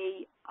is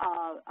a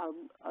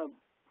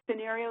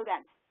scenario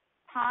that's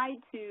tied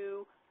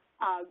to,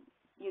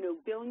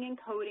 billing and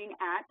coding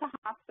at the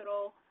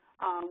hospital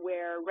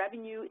where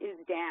revenue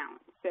is down.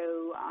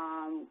 So,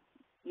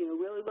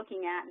 really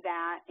looking at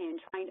that and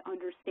trying to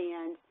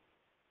understand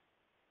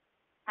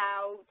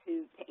how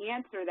to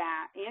answer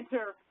that,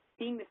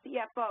 being the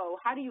CFO,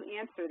 how do you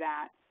answer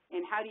that,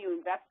 and how do you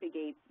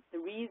investigate the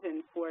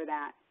reason for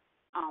that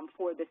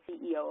for the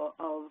CEO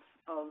of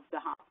the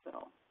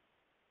hospital?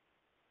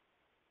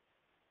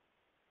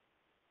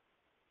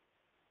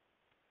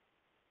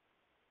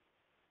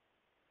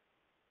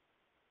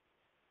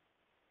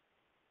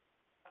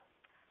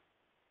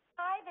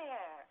 Hi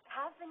there.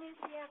 How's the new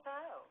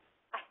CFO?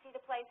 I see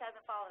the place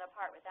hasn't fallen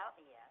apart without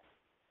me yet.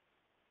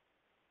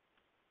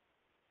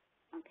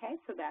 Okay,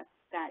 so that's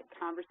that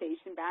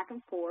conversation back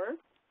and forth.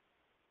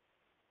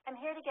 I'm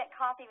here to get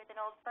coffee with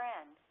an old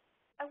friend.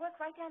 I work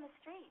right down the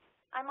street.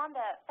 I'm on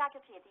the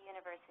faculty at the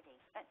university,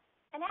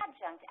 an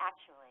adjunct,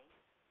 actually.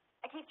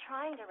 I keep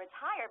trying to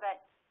retire,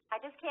 but I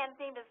just can't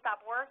seem to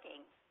stop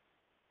working.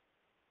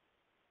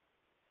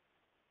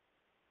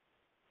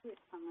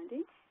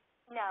 Responding?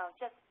 No,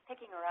 just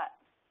picking her up.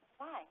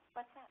 Why?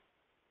 What's up?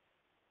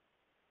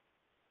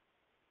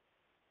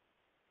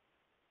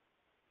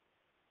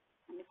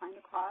 Trying to find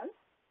a cause?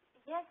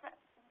 Yes, that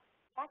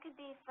could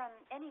be from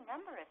any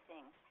number of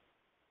things.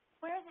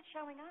 Where is it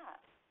showing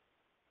up?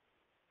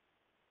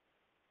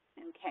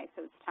 Okay,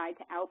 so it's tied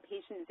to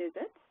outpatient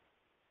visits.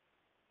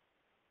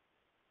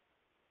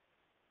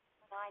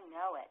 I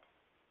know it.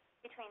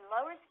 Between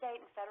lower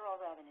state and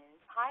federal revenues,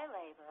 high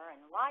labor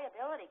and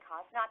liability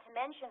costs, not to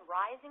mention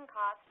rising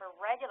costs for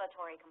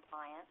regulatory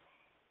compliance,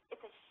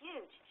 it's a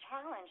huge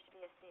challenge to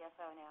be a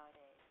CFO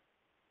nowadays.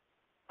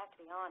 I have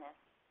to be honest,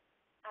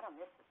 I don't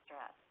miss the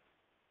stress.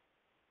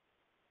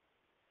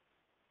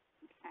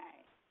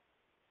 Okay.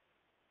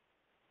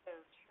 So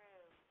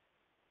true.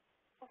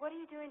 Well, what are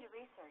you doing to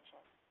research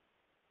it?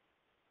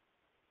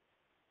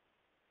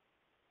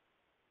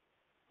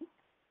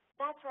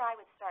 That's where I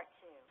would start,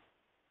 too.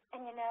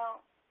 And,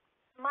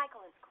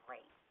 Michael is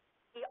great.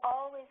 He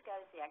always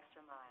goes the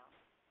extra mile.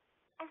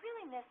 I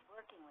really miss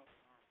working with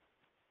him.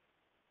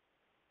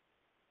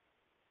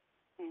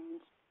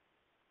 And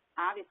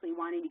obviously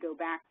wanting to go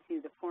back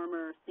to the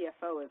former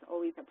CFO is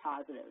always a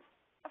positive.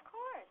 Of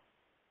course.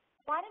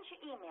 Why don't you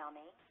email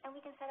me, and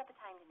we can set up a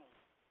time to meet?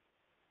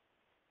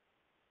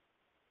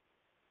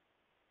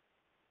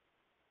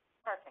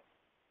 Perfect.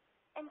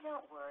 And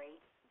don't worry,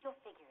 you'll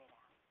figure it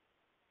out.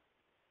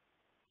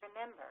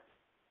 Remember,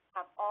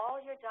 have all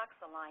your ducks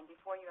aligned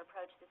before you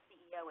approach the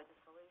CEO with a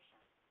solution.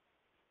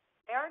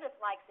 Meredith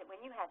likes it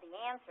when you have the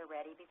answer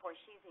ready before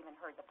she's even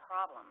heard the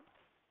problem.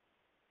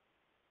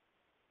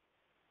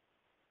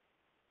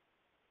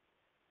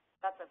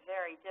 That's a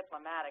very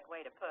diplomatic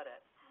way to put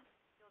it.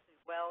 You'll do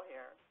well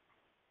here.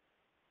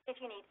 If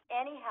you need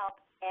any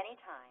help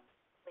anytime,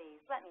 please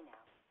let me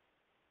know.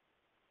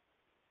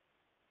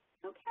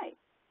 Okay.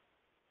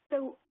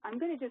 So I'm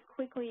going to just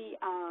quickly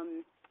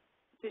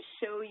just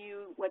show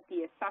you what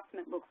the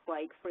assessment looks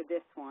like for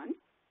this one.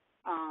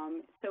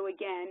 So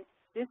again,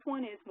 this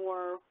one is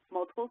more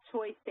multiple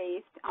choice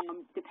based.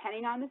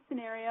 Depending on the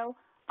scenario,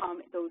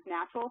 those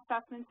natural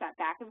assessments, that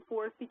back and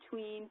forth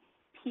between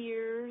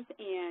peers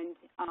and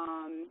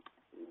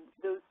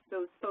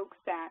those folks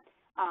that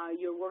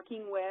you're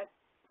working with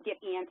to get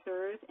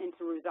answers and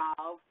to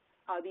resolve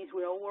these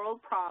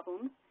real-world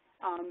problems.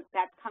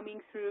 That's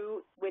coming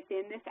through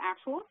within this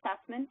actual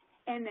assessment.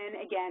 And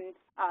then, again,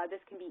 this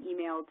can be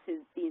emailed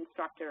to the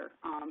instructor,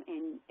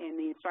 and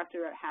the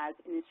instructor has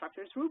an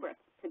instructor's rubric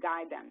to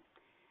guide them.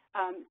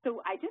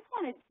 So I just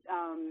want to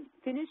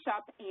finish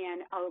up,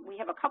 and we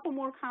have a couple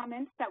more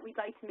comments that we'd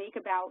like to make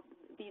about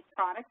these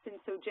products. And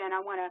so, Jen, I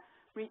want to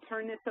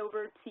return this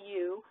over to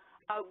you.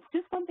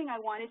 Just one thing I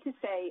wanted to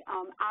say,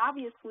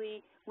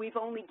 obviously, we've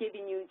only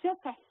given you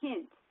just a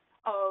hint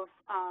of,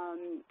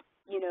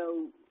 you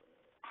know,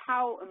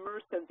 how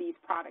immersive these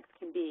products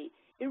can be.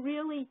 It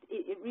really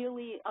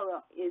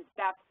is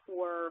best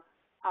for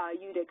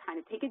you to kind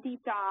of take a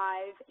deep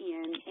dive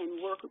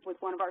and work with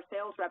one of our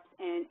sales reps,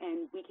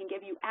 and we can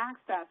give you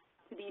access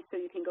to these so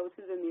you can go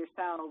through them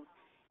yourselves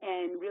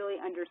and really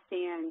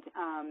understand,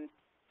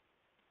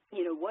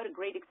 you know, what a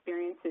great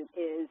experience it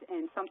is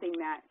and something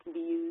that can be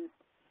used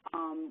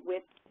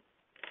with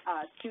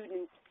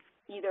students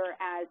either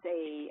as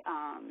a,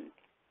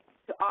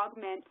 to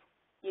augment,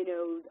 you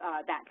know,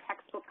 that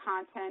textbook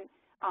content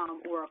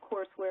or a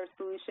courseware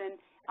solution,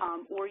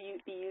 or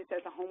be used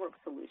as a homework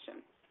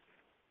solution.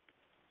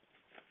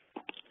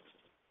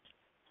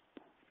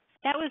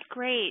 That was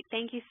great.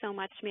 Thank you so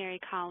much, Mary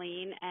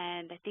Colleen.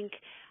 And I think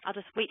I'll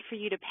just wait for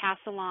you to pass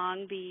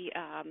along the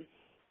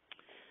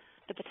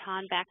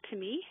baton back to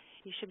me.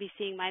 You should be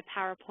seeing my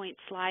PowerPoint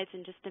slides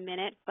in just a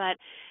minute. But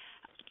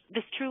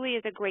this truly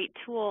is a great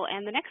tool.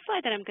 And the next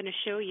slide that I'm going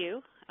to show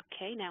you,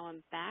 okay, now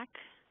I'm back.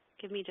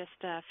 Give me just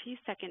a few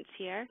seconds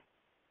here.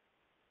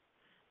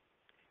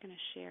 I'm going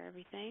to share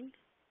everything.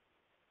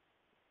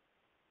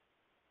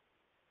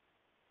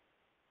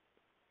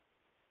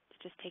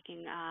 It's just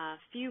taking a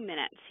few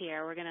minutes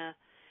here. I'm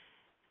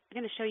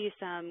going to show you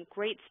some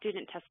great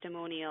student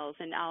testimonials.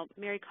 And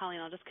Mary Colleen,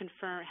 I'll just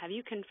have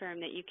you confirm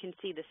that you can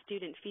see the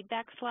student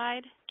feedback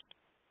slide?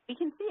 We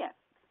can see it.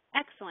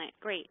 Excellent,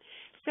 great.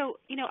 So,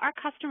 you know, our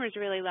customers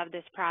really love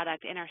this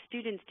product, and our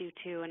students do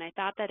too, and I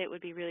thought that it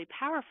would be really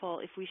powerful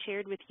if we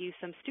shared with you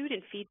some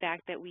student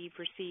feedback that we've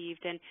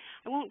received. And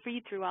I won't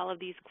read through all of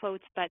these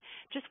quotes, but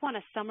just want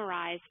to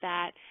summarize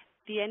that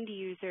the end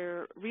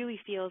user really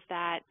feels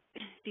that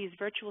these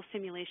virtual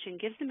simulation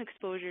gives them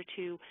exposure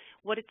to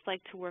what it's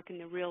like to work in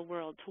the real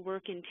world, to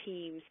work in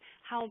teams,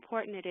 how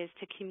important it is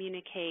to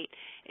communicate.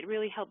 It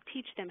really helped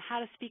teach them how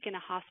to speak in a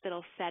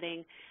hospital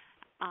setting,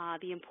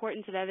 the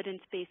importance of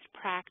evidence-based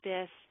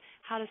practice,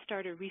 how to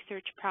start a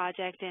research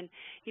project, and,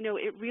 you know,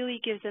 it really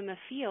gives them a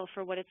feel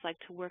for what it's like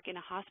to work in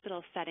a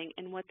hospital setting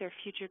and what their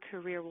future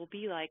career will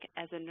be like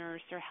as a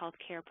nurse or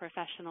healthcare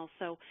professional.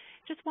 So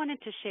just wanted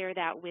to share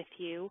that with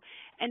you.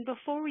 And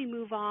before we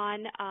move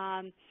on,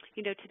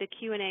 you know, to the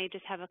Q&A,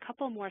 just have a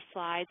couple more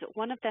slides.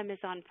 One of them is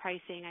on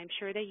pricing. I'm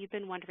sure that you've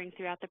been wondering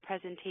throughout the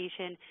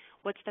presentation,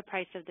 what's the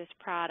price of this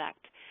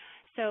product?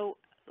 So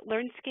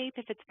LearnScape,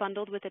 if it's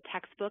bundled with a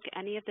textbook,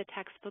 any of the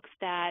textbooks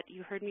that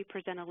you heard me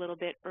present a little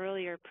bit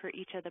earlier per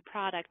each of the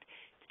product,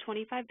 it's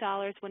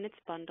 $25 when it's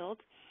bundled.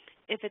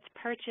 If it's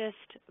purchased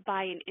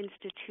by an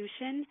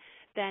institution,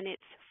 then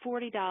it's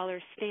 $40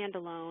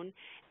 standalone.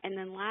 And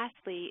then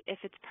lastly, if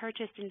it's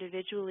purchased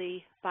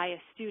individually by a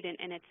student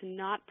and it's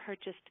not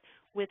purchased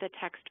with a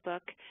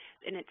textbook,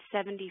 then it's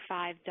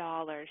 $75.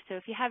 So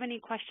if you have any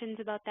questions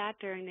about that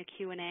during the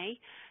Q&A,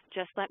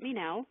 just let me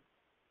know.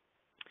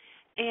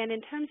 And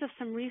in terms of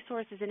some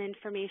resources and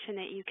information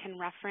that you can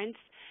reference,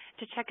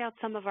 to check out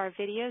some of our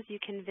videos, you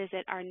can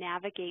visit our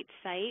Navigate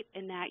site,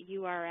 and that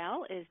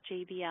URL is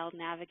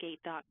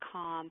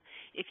jblnavigate.com.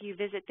 If you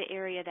visit the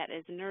area that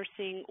is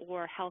nursing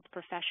or health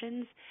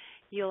professions,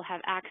 you'll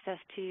have access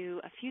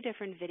to a few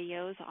different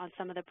videos on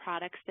some of the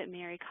products that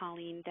Mary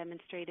Colleen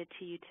demonstrated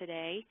to you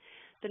today.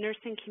 The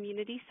nursing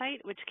community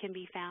site, which can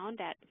be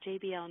found at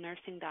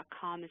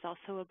jblnursing.com, is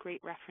also a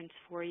great reference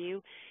for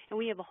you. And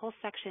we have a whole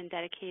section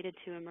dedicated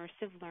to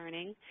immersive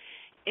learning.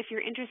 If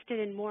you're interested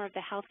in more of the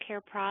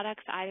healthcare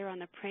products, either on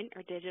the print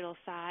or digital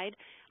side,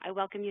 I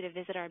welcome you to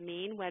visit our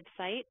main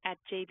website at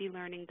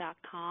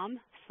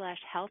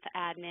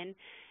jblearning.com/healthadmin.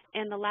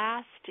 And the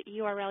last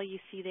URL you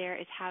see there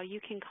is how you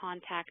can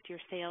contact your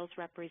sales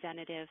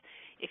representative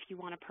if you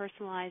want a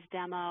personalized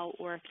demo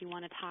or if you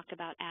want to talk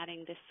about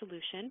adding this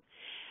solution.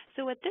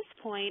 So at this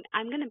point,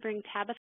 I'm going to bring Tabitha